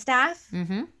paid on staff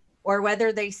or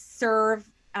whether they serve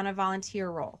on a volunteer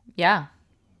role. Yeah.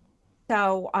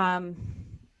 So,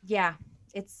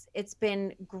 it's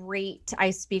been great. I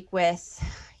speak with,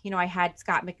 I had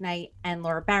Scott McKnight and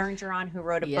Laura Barringer on, who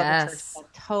wrote a book, A Church Called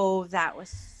Tove. That was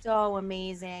so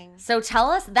amazing. So tell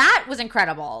us, that was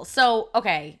incredible. So,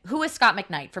 okay, who is Scott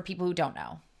McKnight for people who don't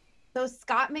know? So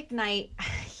Scott McKnight,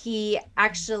 he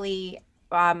actually,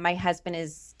 my husband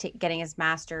is getting his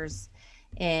master's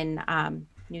in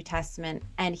New Testament,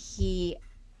 and he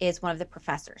is one of the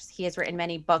professors. He has written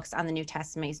many books on the New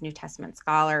Testament. He's a New Testament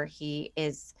scholar. He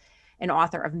is an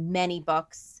author of many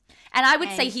books. And I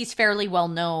would say he's fairly well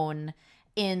known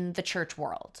in the church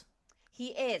world. He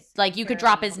is. Like, you could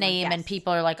drop his name and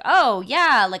people are like, oh,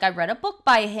 yeah, like I read a book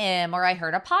by him or I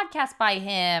heard a podcast by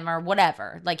him or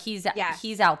whatever. Like, he's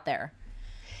out there.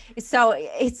 So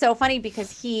it's so funny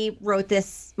because he wrote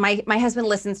this. My husband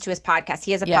listens to his podcast.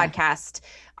 He has a podcast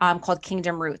called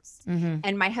Kingdom Roots. Mm-hmm.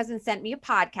 And my husband sent me a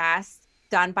podcast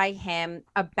done by him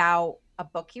about a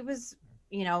book he was,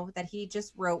 that he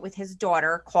just wrote with his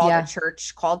daughter called A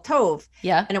Church Called Tove.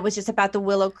 Yeah. And it was just about the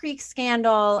Willow Creek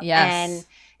scandal and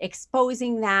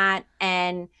exposing that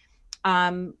and,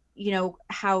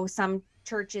 how some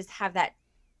churches have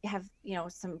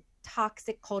some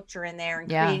toxic culture in there and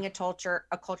creating a culture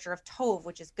of Tove,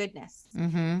 which is goodness.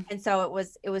 Mm-hmm. And so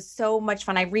it was so much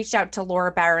fun. I reached out to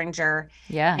Laura Barringer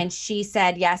and she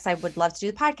said, yes, I would love to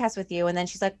do the podcast with you. And then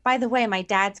she's like, by the way, my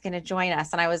dad's going to join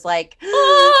us. And I was like,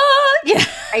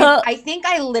 I think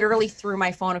I literally threw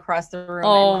my phone across the room.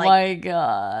 Oh my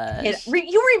gosh.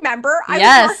 You remember?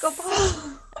 Yes.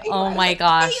 Oh my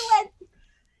gosh.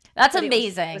 That's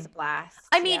amazing. It was a blast.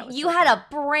 I mean, you had a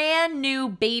brand new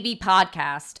baby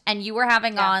podcast and you were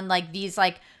having on like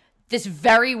this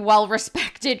very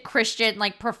well-respected Christian,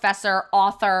 like professor,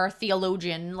 author,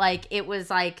 theologian. Like it was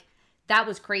like, that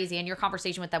was crazy. And your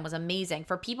conversation with them was amazing.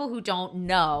 For people who don't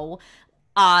know,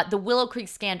 the Willow Creek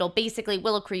scandal, basically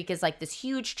Willow Creek is like this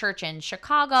huge church in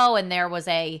Chicago. And there was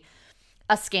a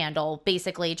scandal.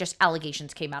 Basically, just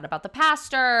allegations came out about the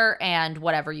pastor and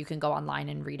whatever. You can go online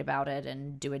and read about it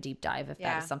and do a deep dive if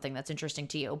that is something that's interesting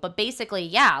to you. But basically,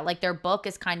 like their book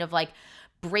is kind of like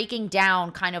breaking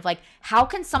down kind of like, how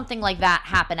can something like that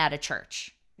happen at a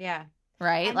church? Yeah.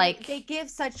 Right? And like they give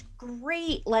such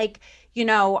great, this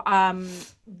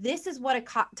is what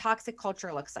a toxic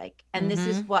culture looks like. And this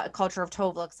is what a culture of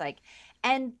Tove looks like.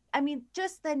 And I mean,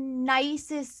 just the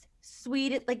nicest,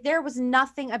 sweet, like there was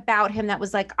nothing about him that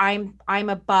was like I'm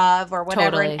above or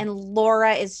whatever. Totally. And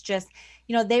Laura is just,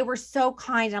 they were so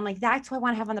kind. I'm like, that's who I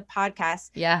want to have on the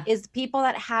podcast. Yeah, is people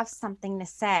that have something to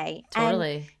say.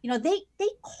 Totally. And they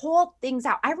called things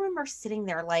out. I remember sitting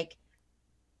there like,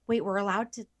 wait, we're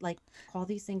allowed to like call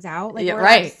these things out? Like we're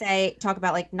allowed to talk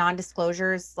about like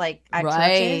non-disclosures like at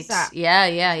churches. Yeah.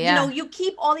 You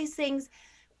keep all these things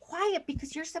quiet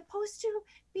because you're supposed to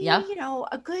be, a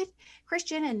good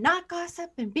Christian and not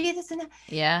gossip and be this and that.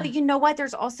 Yeah. But you know what?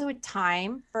 There's also a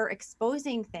time for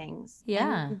exposing things.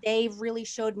 Yeah. And they really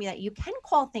showed me that you can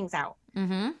call things out.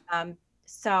 Mm-hmm.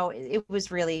 So it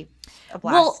was really a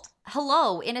blast. Well,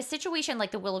 hello. In a situation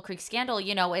like the Willow Creek scandal,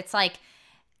 it's like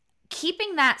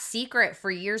keeping that secret for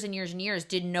years and years and years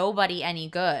did nobody any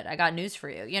good. I got news for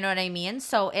you. You know what I mean?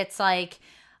 So it's like,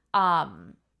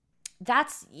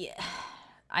 that's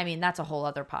a whole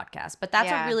other podcast, but that's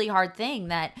a really hard thing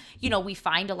that, we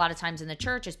find a lot of times in the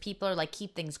church is people are like,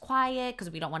 keep things quiet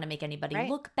because we don't want to make anybody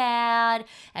look bad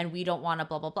and we don't want to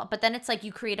blah, blah, blah. But then it's like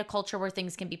you create a culture where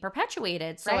things can be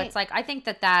perpetuated. So it's like, I think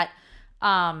that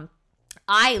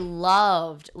I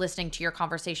loved listening to your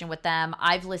conversation with them.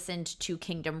 I've listened to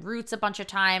Kingdom Roots a bunch of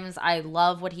times. I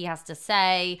love what he has to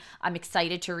say. I'm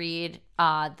excited to read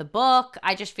the book.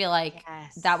 I just feel like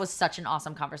that was such an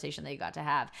awesome conversation that you got to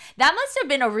have. That must have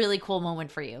been a really cool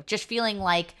moment for you. Just feeling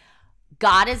like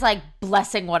God is like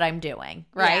blessing what I'm doing,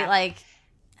 right? Yeah. Like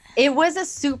it was a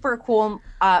super cool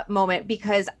moment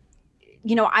because,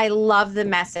 I love the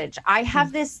message. I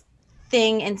have this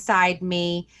thing inside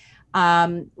me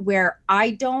where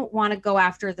I don't want to go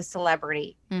after the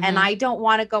celebrity and I don't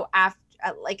want to go after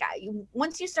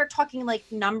once you start talking like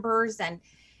numbers and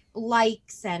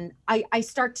likes and I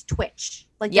start to twitch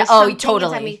like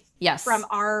totally from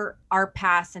our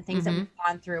past and things that we've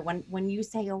gone through when you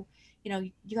say you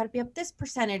got to be up this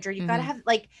percentage or you got to have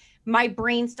like my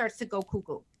brain starts to go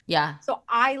cuckoo. Yeah. So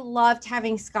I loved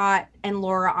having Scott and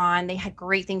Laura on. They had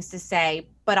great things to say,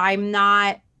 but I'm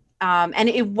not and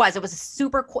it was a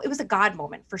super cool, it was a God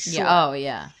moment for sure. Yeah. Oh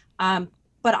yeah.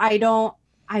 But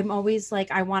I'm always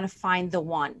like, I want to find the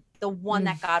one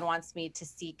that God wants me to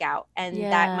seek out. And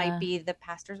that might be the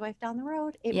pastor's wife down the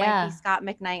road. It might be Scott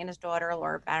McKnight and his daughter,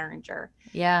 Laura Barringer.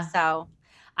 Yeah. So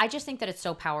I just think that it's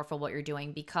so powerful what you're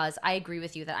doing because I agree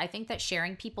with you that I think that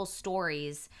sharing people's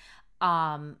stories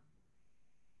can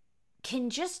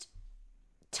just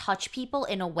touch people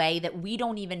in a way that we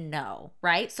don't even know,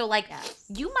 right? So like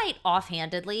you might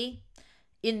offhandedly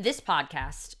in this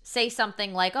podcast say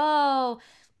something like, oh,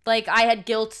 like I had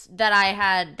guilt that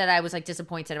I was like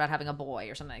disappointed about having a boy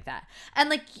or something like that. And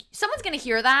like someone's going to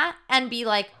hear that and be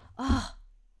like, oh,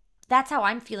 that's how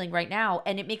I'm feeling right now.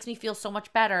 And it makes me feel so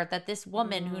much better that this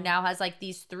woman who now has like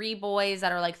these 3 boys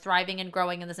that are like thriving and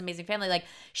growing in this amazing family, like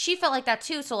she felt like that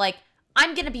too. So like,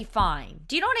 I'm going to be fine.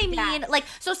 Do you know what I mean? Yes. Like,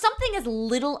 so something as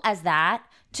little as that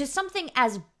to something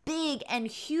as big and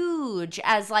huge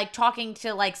as like talking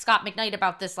to like Scott McKnight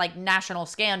about this like national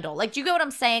scandal. Like, do you get what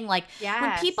I'm saying? Like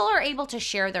when people are able to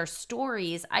share their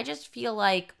stories, I just feel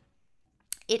like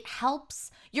it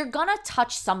helps. You're gonna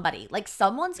touch somebody. Like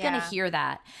someone's gonna hear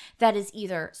that is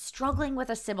either struggling with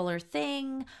a similar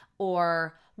thing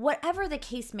or whatever the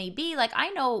case may be. Like I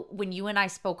know when you and I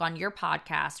spoke on your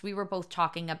podcast, we were both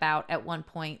talking about at one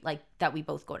point like that we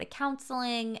both go to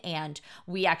counseling and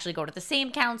we actually go to the same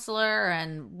counselor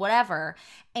and whatever.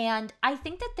 And I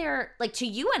think that they're like, to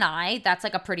you and I, that's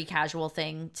like a pretty casual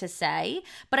thing to say.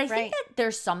 But I think that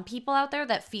there's some people out there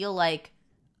that feel like,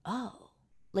 oh,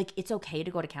 like it's okay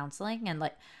to go to counseling, and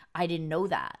like I didn't know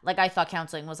that. Like I thought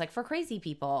counseling was like for crazy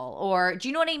people, or do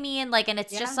you know what I mean? Like, and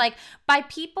it's just like by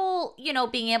people, you know,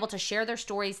 being able to share their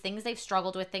stories, things they've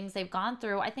struggled with, things they've gone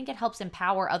through, I think it helps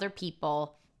empower other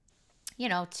people, you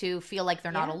know, to feel like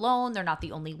they're not alone, they're not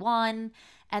the only one,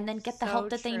 and then get the help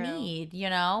that they need, you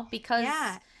know, because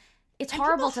it's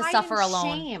horrible to suffer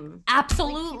alone. Shame.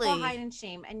 Absolutely. Like people hide in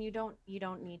shame, and you don't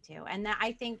need to. And that,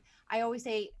 I think I always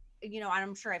say, you know,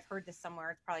 I'm sure I've heard this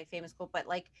somewhere. It's probably a famous quote, but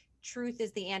like truth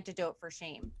is the antidote for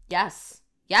shame. Yes.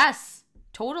 Yes.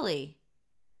 Totally.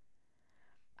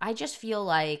 I just feel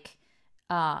like,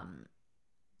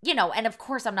 you know, and of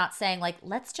course I'm not saying like,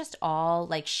 let's just all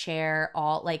like share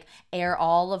all, like air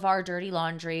all of our dirty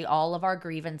laundry, all of our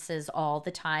grievances all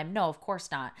the time. No, of course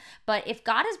not. But if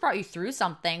God has brought you through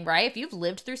something, right? If you've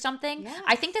lived through something,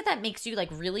 I think that makes you like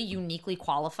really uniquely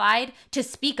qualified to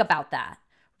speak about that.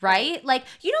 Right? Like,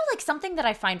 you know, like something that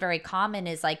I find very common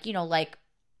is like, you know, like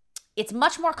it's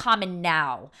much more common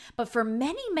now, but for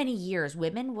many, many years,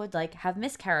 women would like have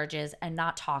miscarriages and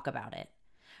not talk about it.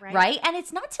 Right? And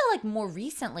it's not till like more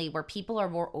recently where people are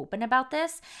more open about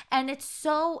this. And it's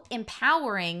so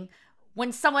empowering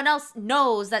when someone else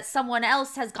knows that someone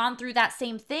else has gone through that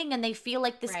same thing and they feel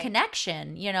like this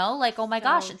connection, you know, like, oh my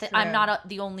gosh, I'm not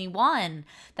the only one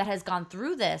that has gone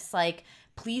through this. Like,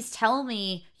 please tell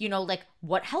me, you know, like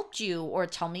what helped you, or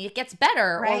tell me it gets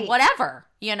better or whatever,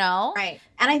 you know? Right.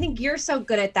 And I think you're so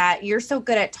good at that. You're so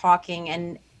good at talking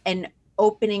and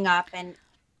opening up, and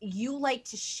you like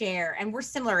to share, and we're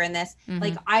similar in this.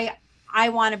 Like I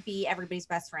want to be everybody's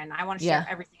best friend. I want to share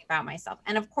everything about myself.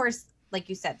 And of course, like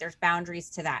you said, there's boundaries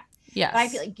to that. Yes. But I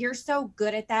feel like you're so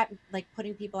good at that, like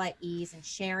putting people at ease and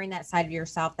sharing that side of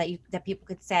yourself that people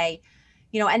could say,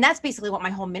 you know, and that's basically what my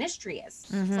whole ministry is.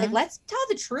 It's like, let's tell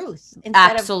the truth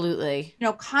instead of, you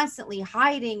know, constantly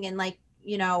hiding and like,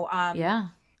 you know,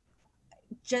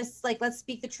 just like, let's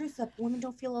speak the truth so women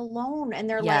don't feel alone. And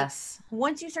they're like,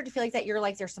 once you start to feel like that, you're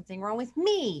like, there's something wrong with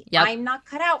me. I'm not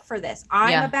cut out for this.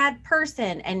 I'm a bad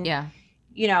person. And,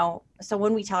 you know, so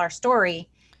when we tell our story,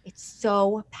 it's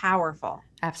so powerful.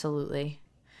 Absolutely.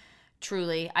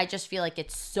 Truly, I just feel like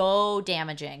it's so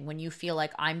damaging when you feel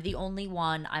like I'm the only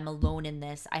one, I'm alone in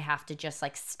this, I have to just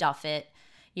like stuff it,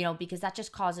 you know, because that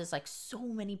just causes like so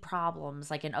many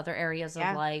problems like in other areas of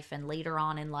life and later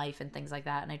on in life and things like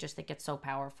that. And I just think it's so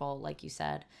powerful, like you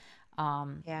said,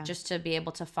 just to be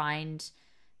able to find,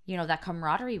 you know, that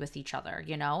camaraderie with each other,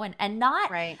 you know, and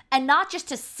not just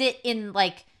to sit in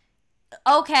like,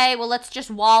 okay, well, let's just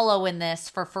wallow in this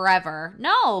for forever.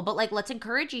 No, but like, let's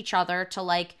encourage each other to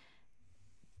like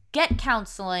get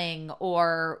counseling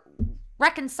or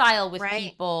reconcile with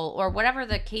people or whatever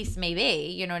the case may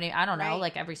be. You know what I mean? I don't know.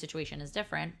 Like every situation is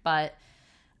different, but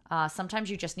sometimes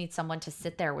you just need someone to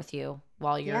sit there with you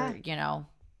while you're, you know,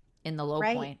 in the low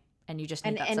point, and you just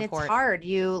need that support. And it's hard.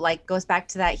 You like goes back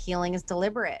to that healing is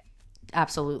deliberate.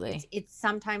 Absolutely. It's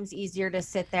sometimes easier to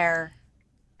sit there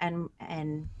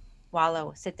and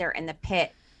wallow, sit there in the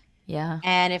pit. Yeah.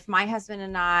 And if my husband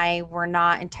and I were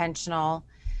not intentional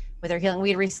with her healing, we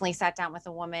had recently sat down with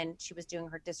a woman. She was doing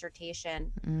her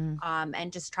dissertation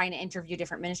and just trying to interview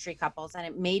different ministry couples. And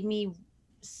it made me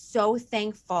so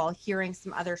thankful hearing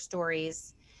some other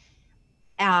stories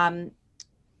that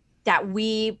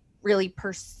we really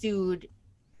pursued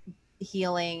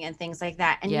healing and things like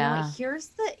that. And you know what?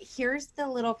 Here's the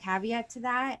little caveat to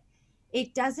that.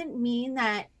 It doesn't mean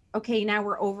that, okay, now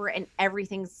we're over and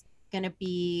everything's going to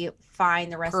be fine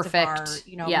the rest of our,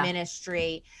 you know,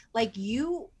 ministry. Like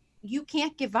you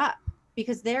can't give up,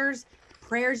 because there's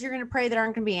prayers you're going to pray that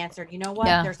aren't going to be answered. You know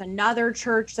what? There's another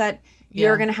church that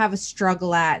you're going to have a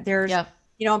struggle at. There's,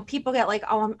 you know, people get like,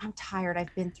 oh, I'm tired.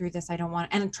 I've been through this. I don't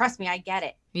want to. And trust me, I get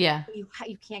it. Yeah. But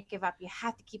you can't give up. You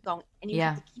have to keep going, and you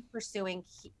have to keep pursuing,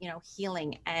 you know,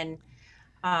 healing. And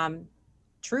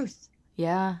truth.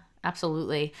 Yeah,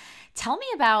 absolutely. Tell me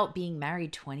about being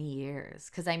married 20 years.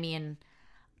 Because I mean,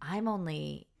 I'm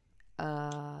only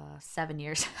 7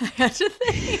 years. I had to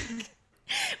think.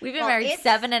 We've been married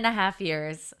 7.5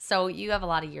 years. So you have a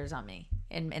lot of years on me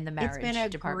in the marriage department.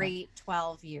 It's been a great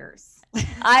 12 years.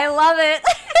 I love it.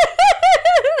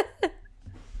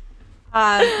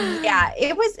 Yeah,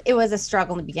 it was a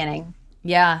struggle in the beginning.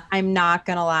 Yeah. I'm not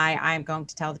going to lie. I'm going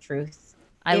to tell the truth.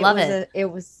 I love it. It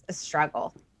was a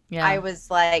struggle. Yeah. I was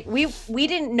like, we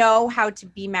didn't know how to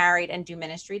be married and do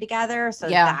ministry together. So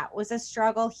that was a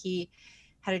struggle. He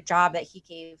had a job that he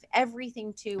gave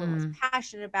everything to and was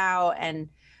passionate about. And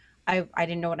I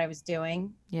didn't know what I was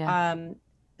doing. Yeah.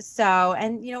 So,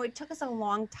 and it took us a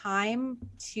long time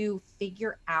to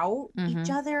figure out each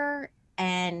other.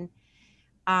 And,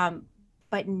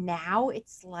 but now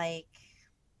it's like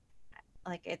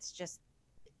it's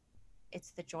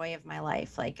the joy of my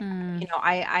life. Like,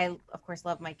 I of course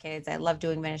love my kids. I love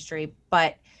doing ministry,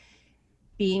 but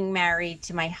being married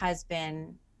to my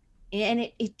husband, and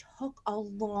it took a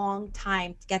long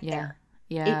time to get there.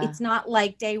 Yeah. It's not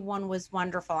like day one was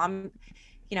wonderful.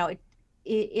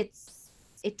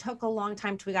 It took a long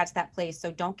time till we got to that place.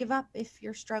 So don't give up if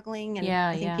you're struggling. And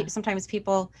I think sometimes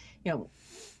people,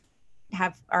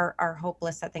 are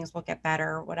hopeless that things will get better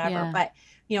or whatever. Yeah. But,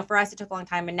 for us, it took a long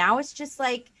time. And now it's just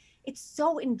like, it's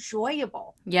so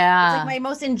enjoyable. Yeah. It's like my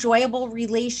most enjoyable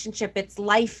relationship. It's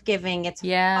life-giving. It's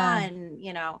fun,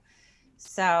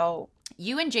 So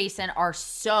you and Jason are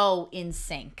so in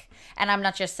sync. And I'm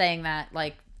not just saying that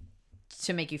like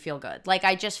to make you feel good. Like,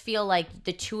 I just feel like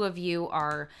the two of you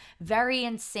are very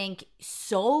in sync,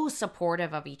 so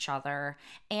supportive of each other,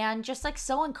 and just like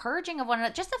so encouraging of one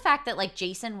another. Just the fact that like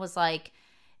Jason was like,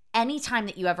 anytime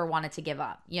that you ever wanted to give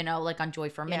up, like on Joy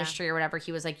for Ministry or whatever,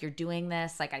 he was like, you're doing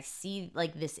this. Like, I see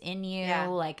like this in you. Yeah.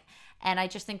 Like, and I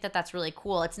just think that that's really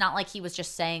cool. It's not like he was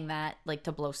just saying that like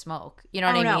to blow smoke. You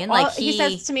know what I mean? Well, like he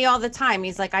says to me all the time,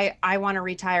 he's like, I want to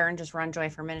retire and just run Joy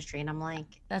for Ministry. And I'm like,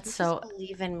 that's so just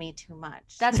believe in me too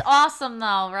much. That's awesome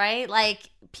though, right? Like,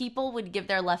 people would give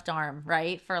their left arm,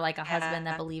 right? For like a husband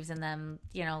that believes in them,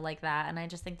 like that. And I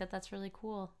just think that that's really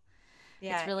cool.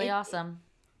 Yeah. It's really awesome.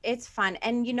 It's fun.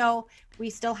 And, we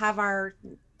still have our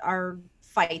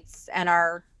fights and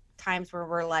our times where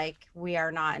we're like, we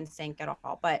are not in sync at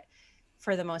all. But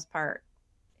for the most part,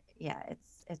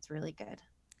 it's really good.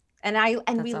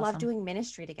 And we love doing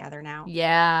ministry together now.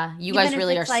 Yeah. You guys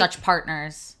really are such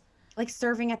partners. Like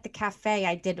serving at the cafe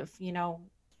I did,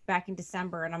 back in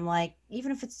December. And I'm like,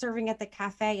 even if it's serving at the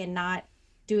cafe and not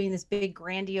doing this big,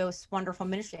 grandiose, wonderful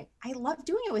ministry, I love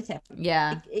doing it with him.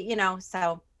 Yeah.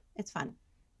 So it's fun.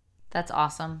 That's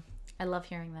awesome. I love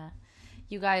hearing that.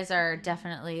 You guys are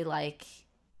definitely like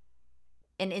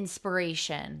an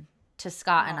inspiration to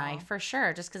Scott and I, for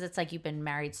sure. Just because it's like you've been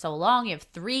married so long. You have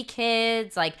 3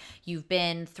 kids. Like, you've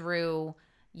been through,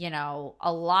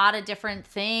 a lot of different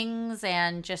things.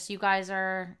 And just, you guys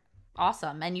are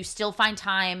awesome. And you still find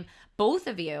time, both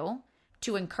of you,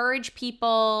 to encourage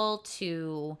people,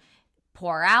 to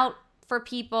pour out for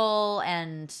people.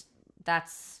 And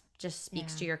that's just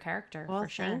speaks to your character, for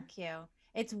sure. Thank you.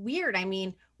 It's weird. I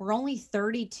mean, we're only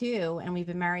 32 and we've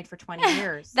been married for 20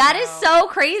 years. That is so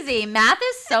crazy. Math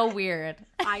is so weird.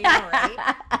 I know,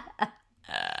 right?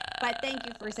 But thank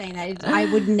you for saying that. I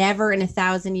would never in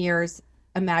 1,000 years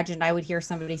imagined I would hear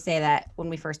somebody say that when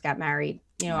we first got married.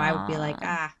 I would be like,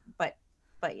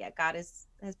 but yeah, God has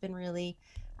been really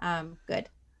good.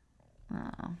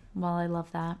 Oh, well, I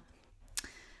love that.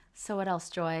 So what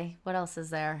else, Joy? What else is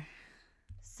there?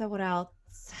 So what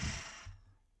else?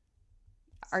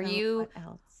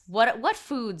 What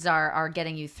foods are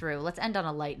getting you through? Let's end on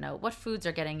a light note. What foods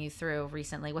are getting you through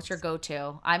recently? What's your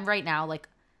go-to? I'm right now like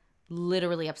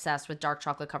literally obsessed with dark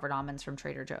chocolate covered almonds from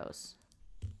Trader Joe's.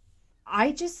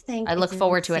 I just think I look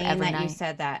forward to it every that night. You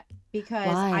said that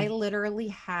because I literally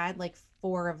had like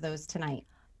 4 of those tonight.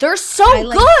 They're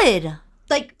so good.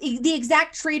 Like the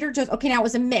exact Trader Joe's. Okay, now it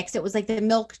was a mix. It was like the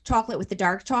milk chocolate with the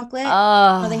dark chocolate.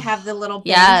 Oh, they have the little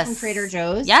bags from Trader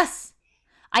Joe's. Yes,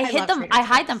 I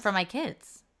hide them from my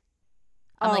kids.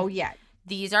 I'm yeah.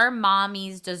 These are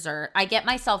mommy's dessert. I get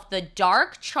myself the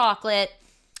dark chocolate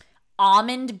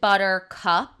almond butter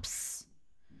cups.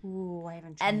 Ooh, I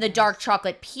haven't tried and the dark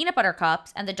chocolate peanut butter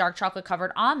cups and the dark chocolate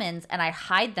covered almonds, and I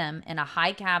hide them in a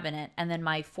high cabinet. And then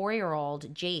my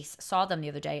 4-year-old Jace saw them the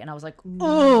other day, and I was like,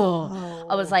 oh,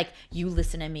 I was like, you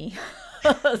listen to me.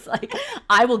 I was like,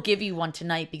 I will give you one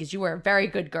tonight because you were a very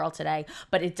good girl today,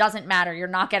 but it doesn't matter. You're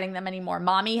not getting them anymore.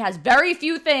 Mommy has very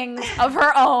few things of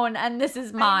her own, and this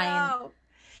is mine. I know.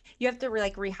 You have to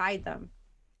rehide them.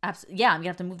 Absolutely. Yeah, I'm gonna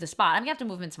have to move the spot. I'm gonna have to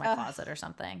move them into my closet or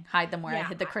something. Hide them where I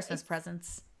hid the Christmas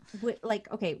presents. Like,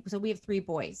 okay, so we have 3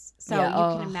 boys, so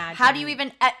you can imagine. How do you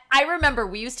even? I remember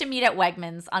we used to meet at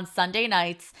Wegmans on Sunday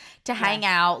nights to hang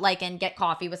out, like, and get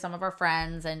coffee with some of our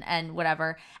friends and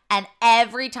whatever. And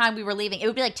every time we were leaving, it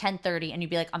would be like 10:30, and you'd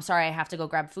be like, "I'm sorry, I have to go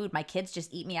grab food. My kids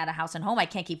just eat me out of house and home. I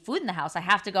can't keep food in the house. I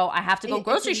have to go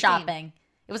grocery shopping."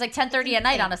 It was like 10:30 at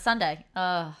night on a Sunday.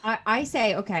 I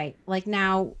say, okay, like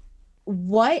now,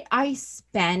 what I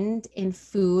spend in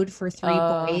food for 3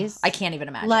 boys, I can't even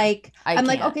imagine. Like, I'm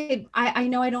like, okay, I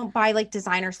know I don't buy like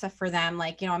designer stuff for them.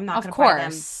 Like, I'm not going to buy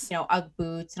them, Ugg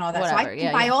boots and all that. Whatever, so I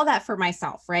can buy all that for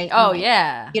myself, right? Oh,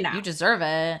 yeah. You deserve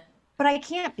it. But I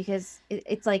can't because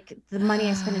it's like the money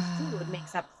I spend in food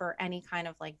makes up for any kind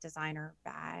of like designer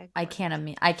bag. I can't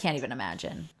even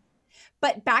imagine.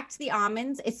 But back to the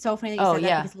almonds, it's so funny that you said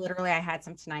that because literally I had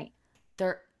some tonight.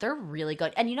 They're really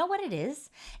good. And you know what it is?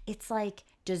 It's like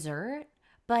dessert,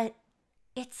 but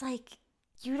it's like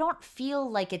you don't feel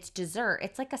like it's dessert.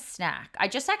 It's like a snack. I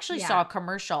just actually saw a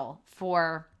commercial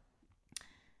for,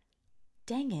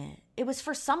 dang it. It was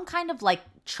for some kind of like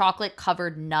chocolate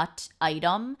covered nut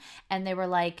item. And they were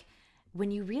like,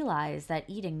 when you realize that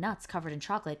eating nuts covered in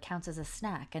chocolate counts as a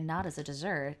snack and not as a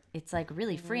dessert, it's like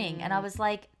really freeing. And I was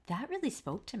like, that really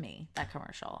spoke to me, that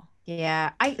commercial.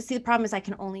 Yeah. I see. The problem is I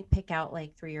can only pick out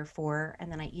like 3 or 4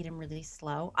 and then I eat them really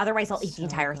slow. Otherwise I'll eat the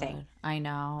entire thing. I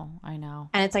know.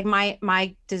 And it's like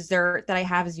my dessert that I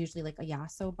have is usually like a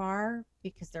Yasso bar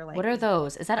because they're like, what are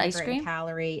those? Is that ice cream?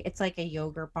 Calorie. It's like a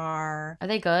yogurt bar. Are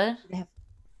they good? They have,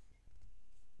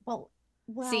 well,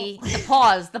 see,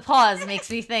 the pause makes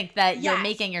me think that you're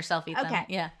making yourself eat them.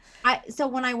 Yeah. So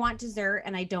when I want dessert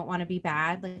and I don't want to be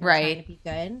bad, like I'm trying to be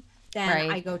good,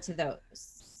 then I go to those.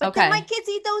 But then my kids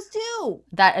eat those too.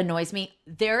 That annoys me.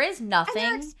 There is nothing.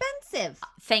 And they're expensive.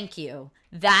 Thank you.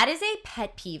 That is a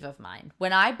pet peeve of mine.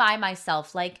 When I buy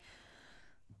myself like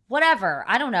whatever,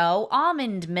 I don't know,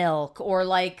 almond milk or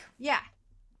like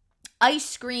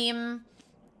ice cream.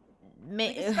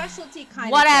 Like a specialty kind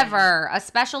whatever, a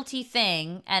specialty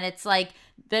thing, and it's like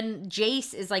then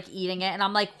Jace is like eating it, and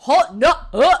I'm like,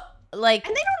 like,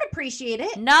 and they don't appreciate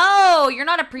it. No, you're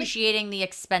not appreciating the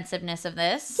expensiveness of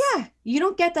this. Yeah, you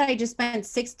don't get that I just spent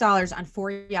 $6 on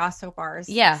 4 Yasso bars.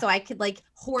 Yeah, so I could like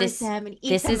hoard them and eat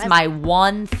them. This is my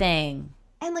one thing.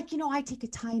 And like I take a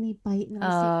tiny bite, and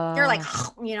they're like,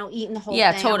 eating the whole thing.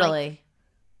 Yeah, totally.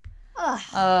 Like,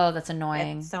 oh, that's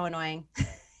annoying. It's so annoying.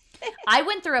 I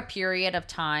went through a period of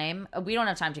time. We don't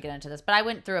have time to get into this, but I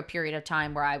went through a period of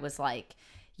time where I was like,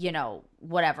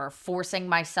 whatever, forcing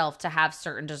myself to have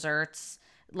certain desserts.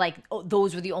 Like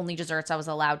those were the only desserts I was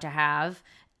allowed to have.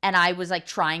 And I was like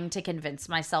trying to convince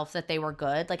myself that they were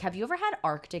good. Like, have you ever had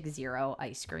Arctic Zero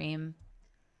ice cream?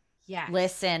 Yeah.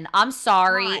 Listen, I'm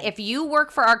sorry. Why? If you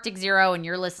work for Arctic Zero and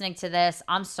you're listening to this,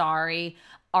 I'm sorry.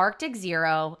 Arctic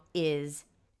Zero is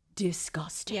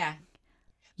disgusting. Yeah.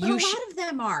 But a lot of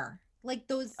them are like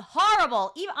those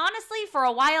horrible. Even honestly, for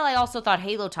a while, I also thought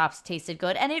Halo Tops tasted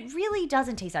good, and it really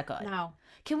doesn't taste that good. No,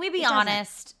 can we be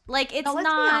honest? Like, it's let's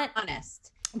not be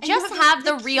honest. Just have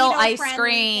the real ice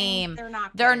cream.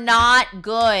 They're not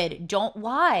good.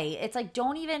 Why? It's like,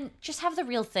 don't even, just have the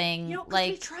real thing.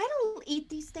 Like, we try to eat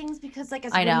these things because, like,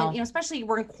 as women, especially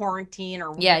we're in quarantine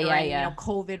or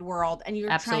COVID world, and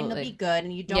you're trying to be good,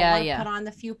 and you don't want to put on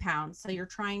the few pounds, so you're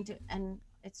trying to, and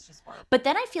it's just horrible. But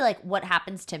then I feel like what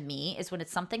happens to me is when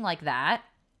it's something like that,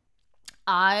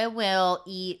 I will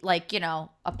eat like, a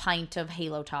pint of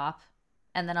Halo Top,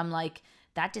 and then I'm like,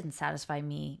 that didn't satisfy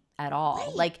me at all.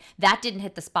 Right. Like, that didn't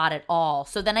hit the spot at all.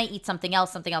 So then I eat something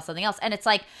else. And it's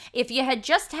like, if you had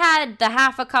just had the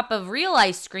half a cup of real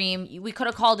ice cream, we could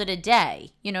have called it a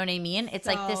day. You know what I mean? It's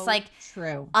so like this like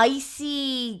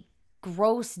icy,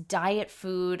 gross diet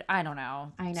food. I don't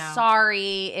know. I know.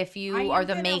 Sorry if you are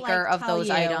the maker of those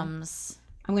items.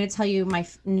 I'm going to tell you my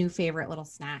new favorite little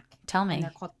snack. Tell me. And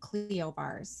they're called Clio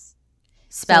bars.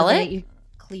 Spell it?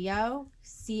 Clio,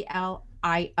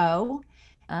 CLIO.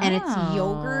 And it's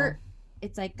yogurt.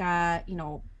 It's like,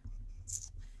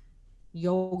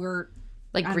 yogurt.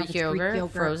 Like Greek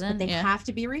yogurt, frozen? But they have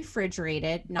to be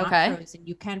refrigerated, not frozen.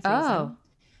 You can freeze them.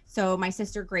 So my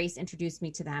sister Grace introduced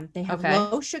me to them. They have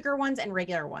low sugar ones and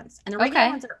regular ones. And the regular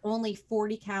ones are only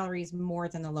 40 calories more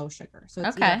than the low sugar. So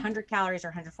it's either 100 calories or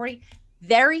 140.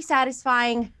 Very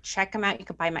satisfying. Check them out. You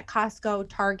can buy them at Costco,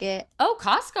 Target. Oh,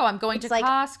 Costco. I'm going to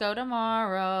Costco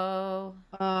tomorrow.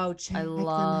 Oh, check them out. I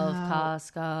love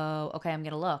Costco. Okay, I'm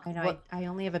going to look. I know. I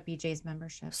only have a BJ's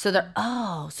membership. So they're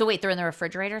in the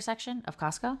refrigerator section of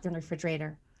Costco? They're in the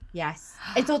refrigerator. Yes.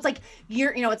 And so it's like,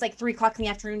 it's like 3:00 in the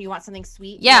afternoon. You want something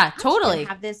sweet. Yeah, totally.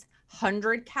 Have this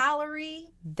 100 calorie.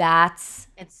 That's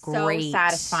It's great. So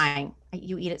satisfying.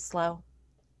 You eat it slow.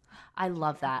 I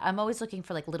love that. I'm always looking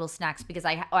for like little snacks because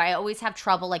I always have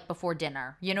trouble like before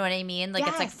dinner. You know what I mean? Like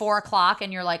It's like 4 o'clock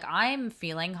and you're like, I'm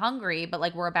feeling hungry, but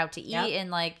like we're about to eat in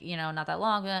like, not that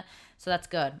long. So that's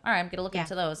good. All right, I'm gonna look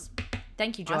into those.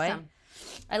 Thank you, Joy. Awesome.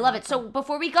 I love it. So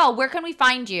before we go, where can we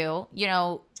find you?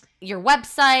 Your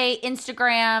website,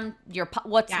 Instagram,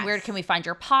 where can we find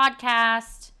your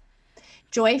podcast?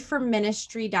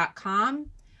 Joy4Ministry.com.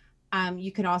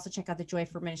 You can also check out the Joy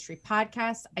for Ministry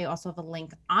podcast. I also have a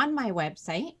link on my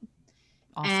website.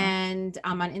 Awesome. And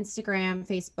I'm on Instagram,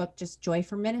 Facebook, just Joy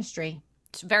for Ministry.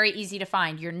 It's very easy to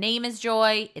find. Your name is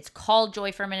Joy. It's called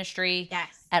Joy for Ministry.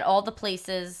 Yes. At all the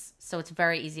places. So it's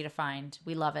very easy to find.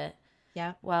 We love it.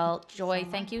 Yeah. Well, Joy,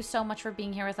 thank you so much for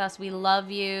being here with us. We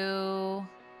love you.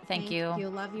 Thank you. You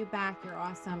love you back. You're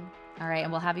awesome. All right.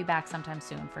 And we'll have you back sometime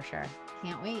soon for sure.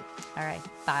 Can't wait. All right.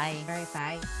 Bye. All right.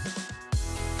 Bye.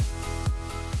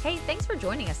 Hey, thanks for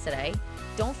joining us today.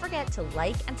 Don't forget to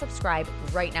like and subscribe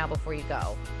right now before you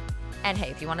go. And hey,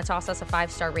 if you want to toss us a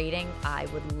 5-star rating, I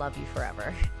would love you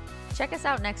forever. Check us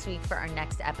out next week for our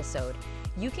next episode.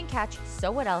 You can catch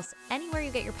So What Else anywhere you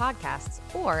get your podcasts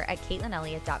or at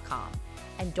CaitlinElliott.com.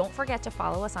 And don't forget to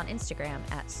follow us on Instagram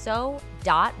at so.what.else.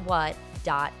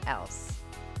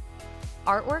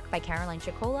 Artwork by Caroline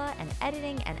Chicola and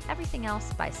editing and everything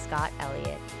else by Scott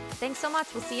Elliott. Thanks so much.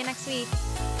 We'll see you next week.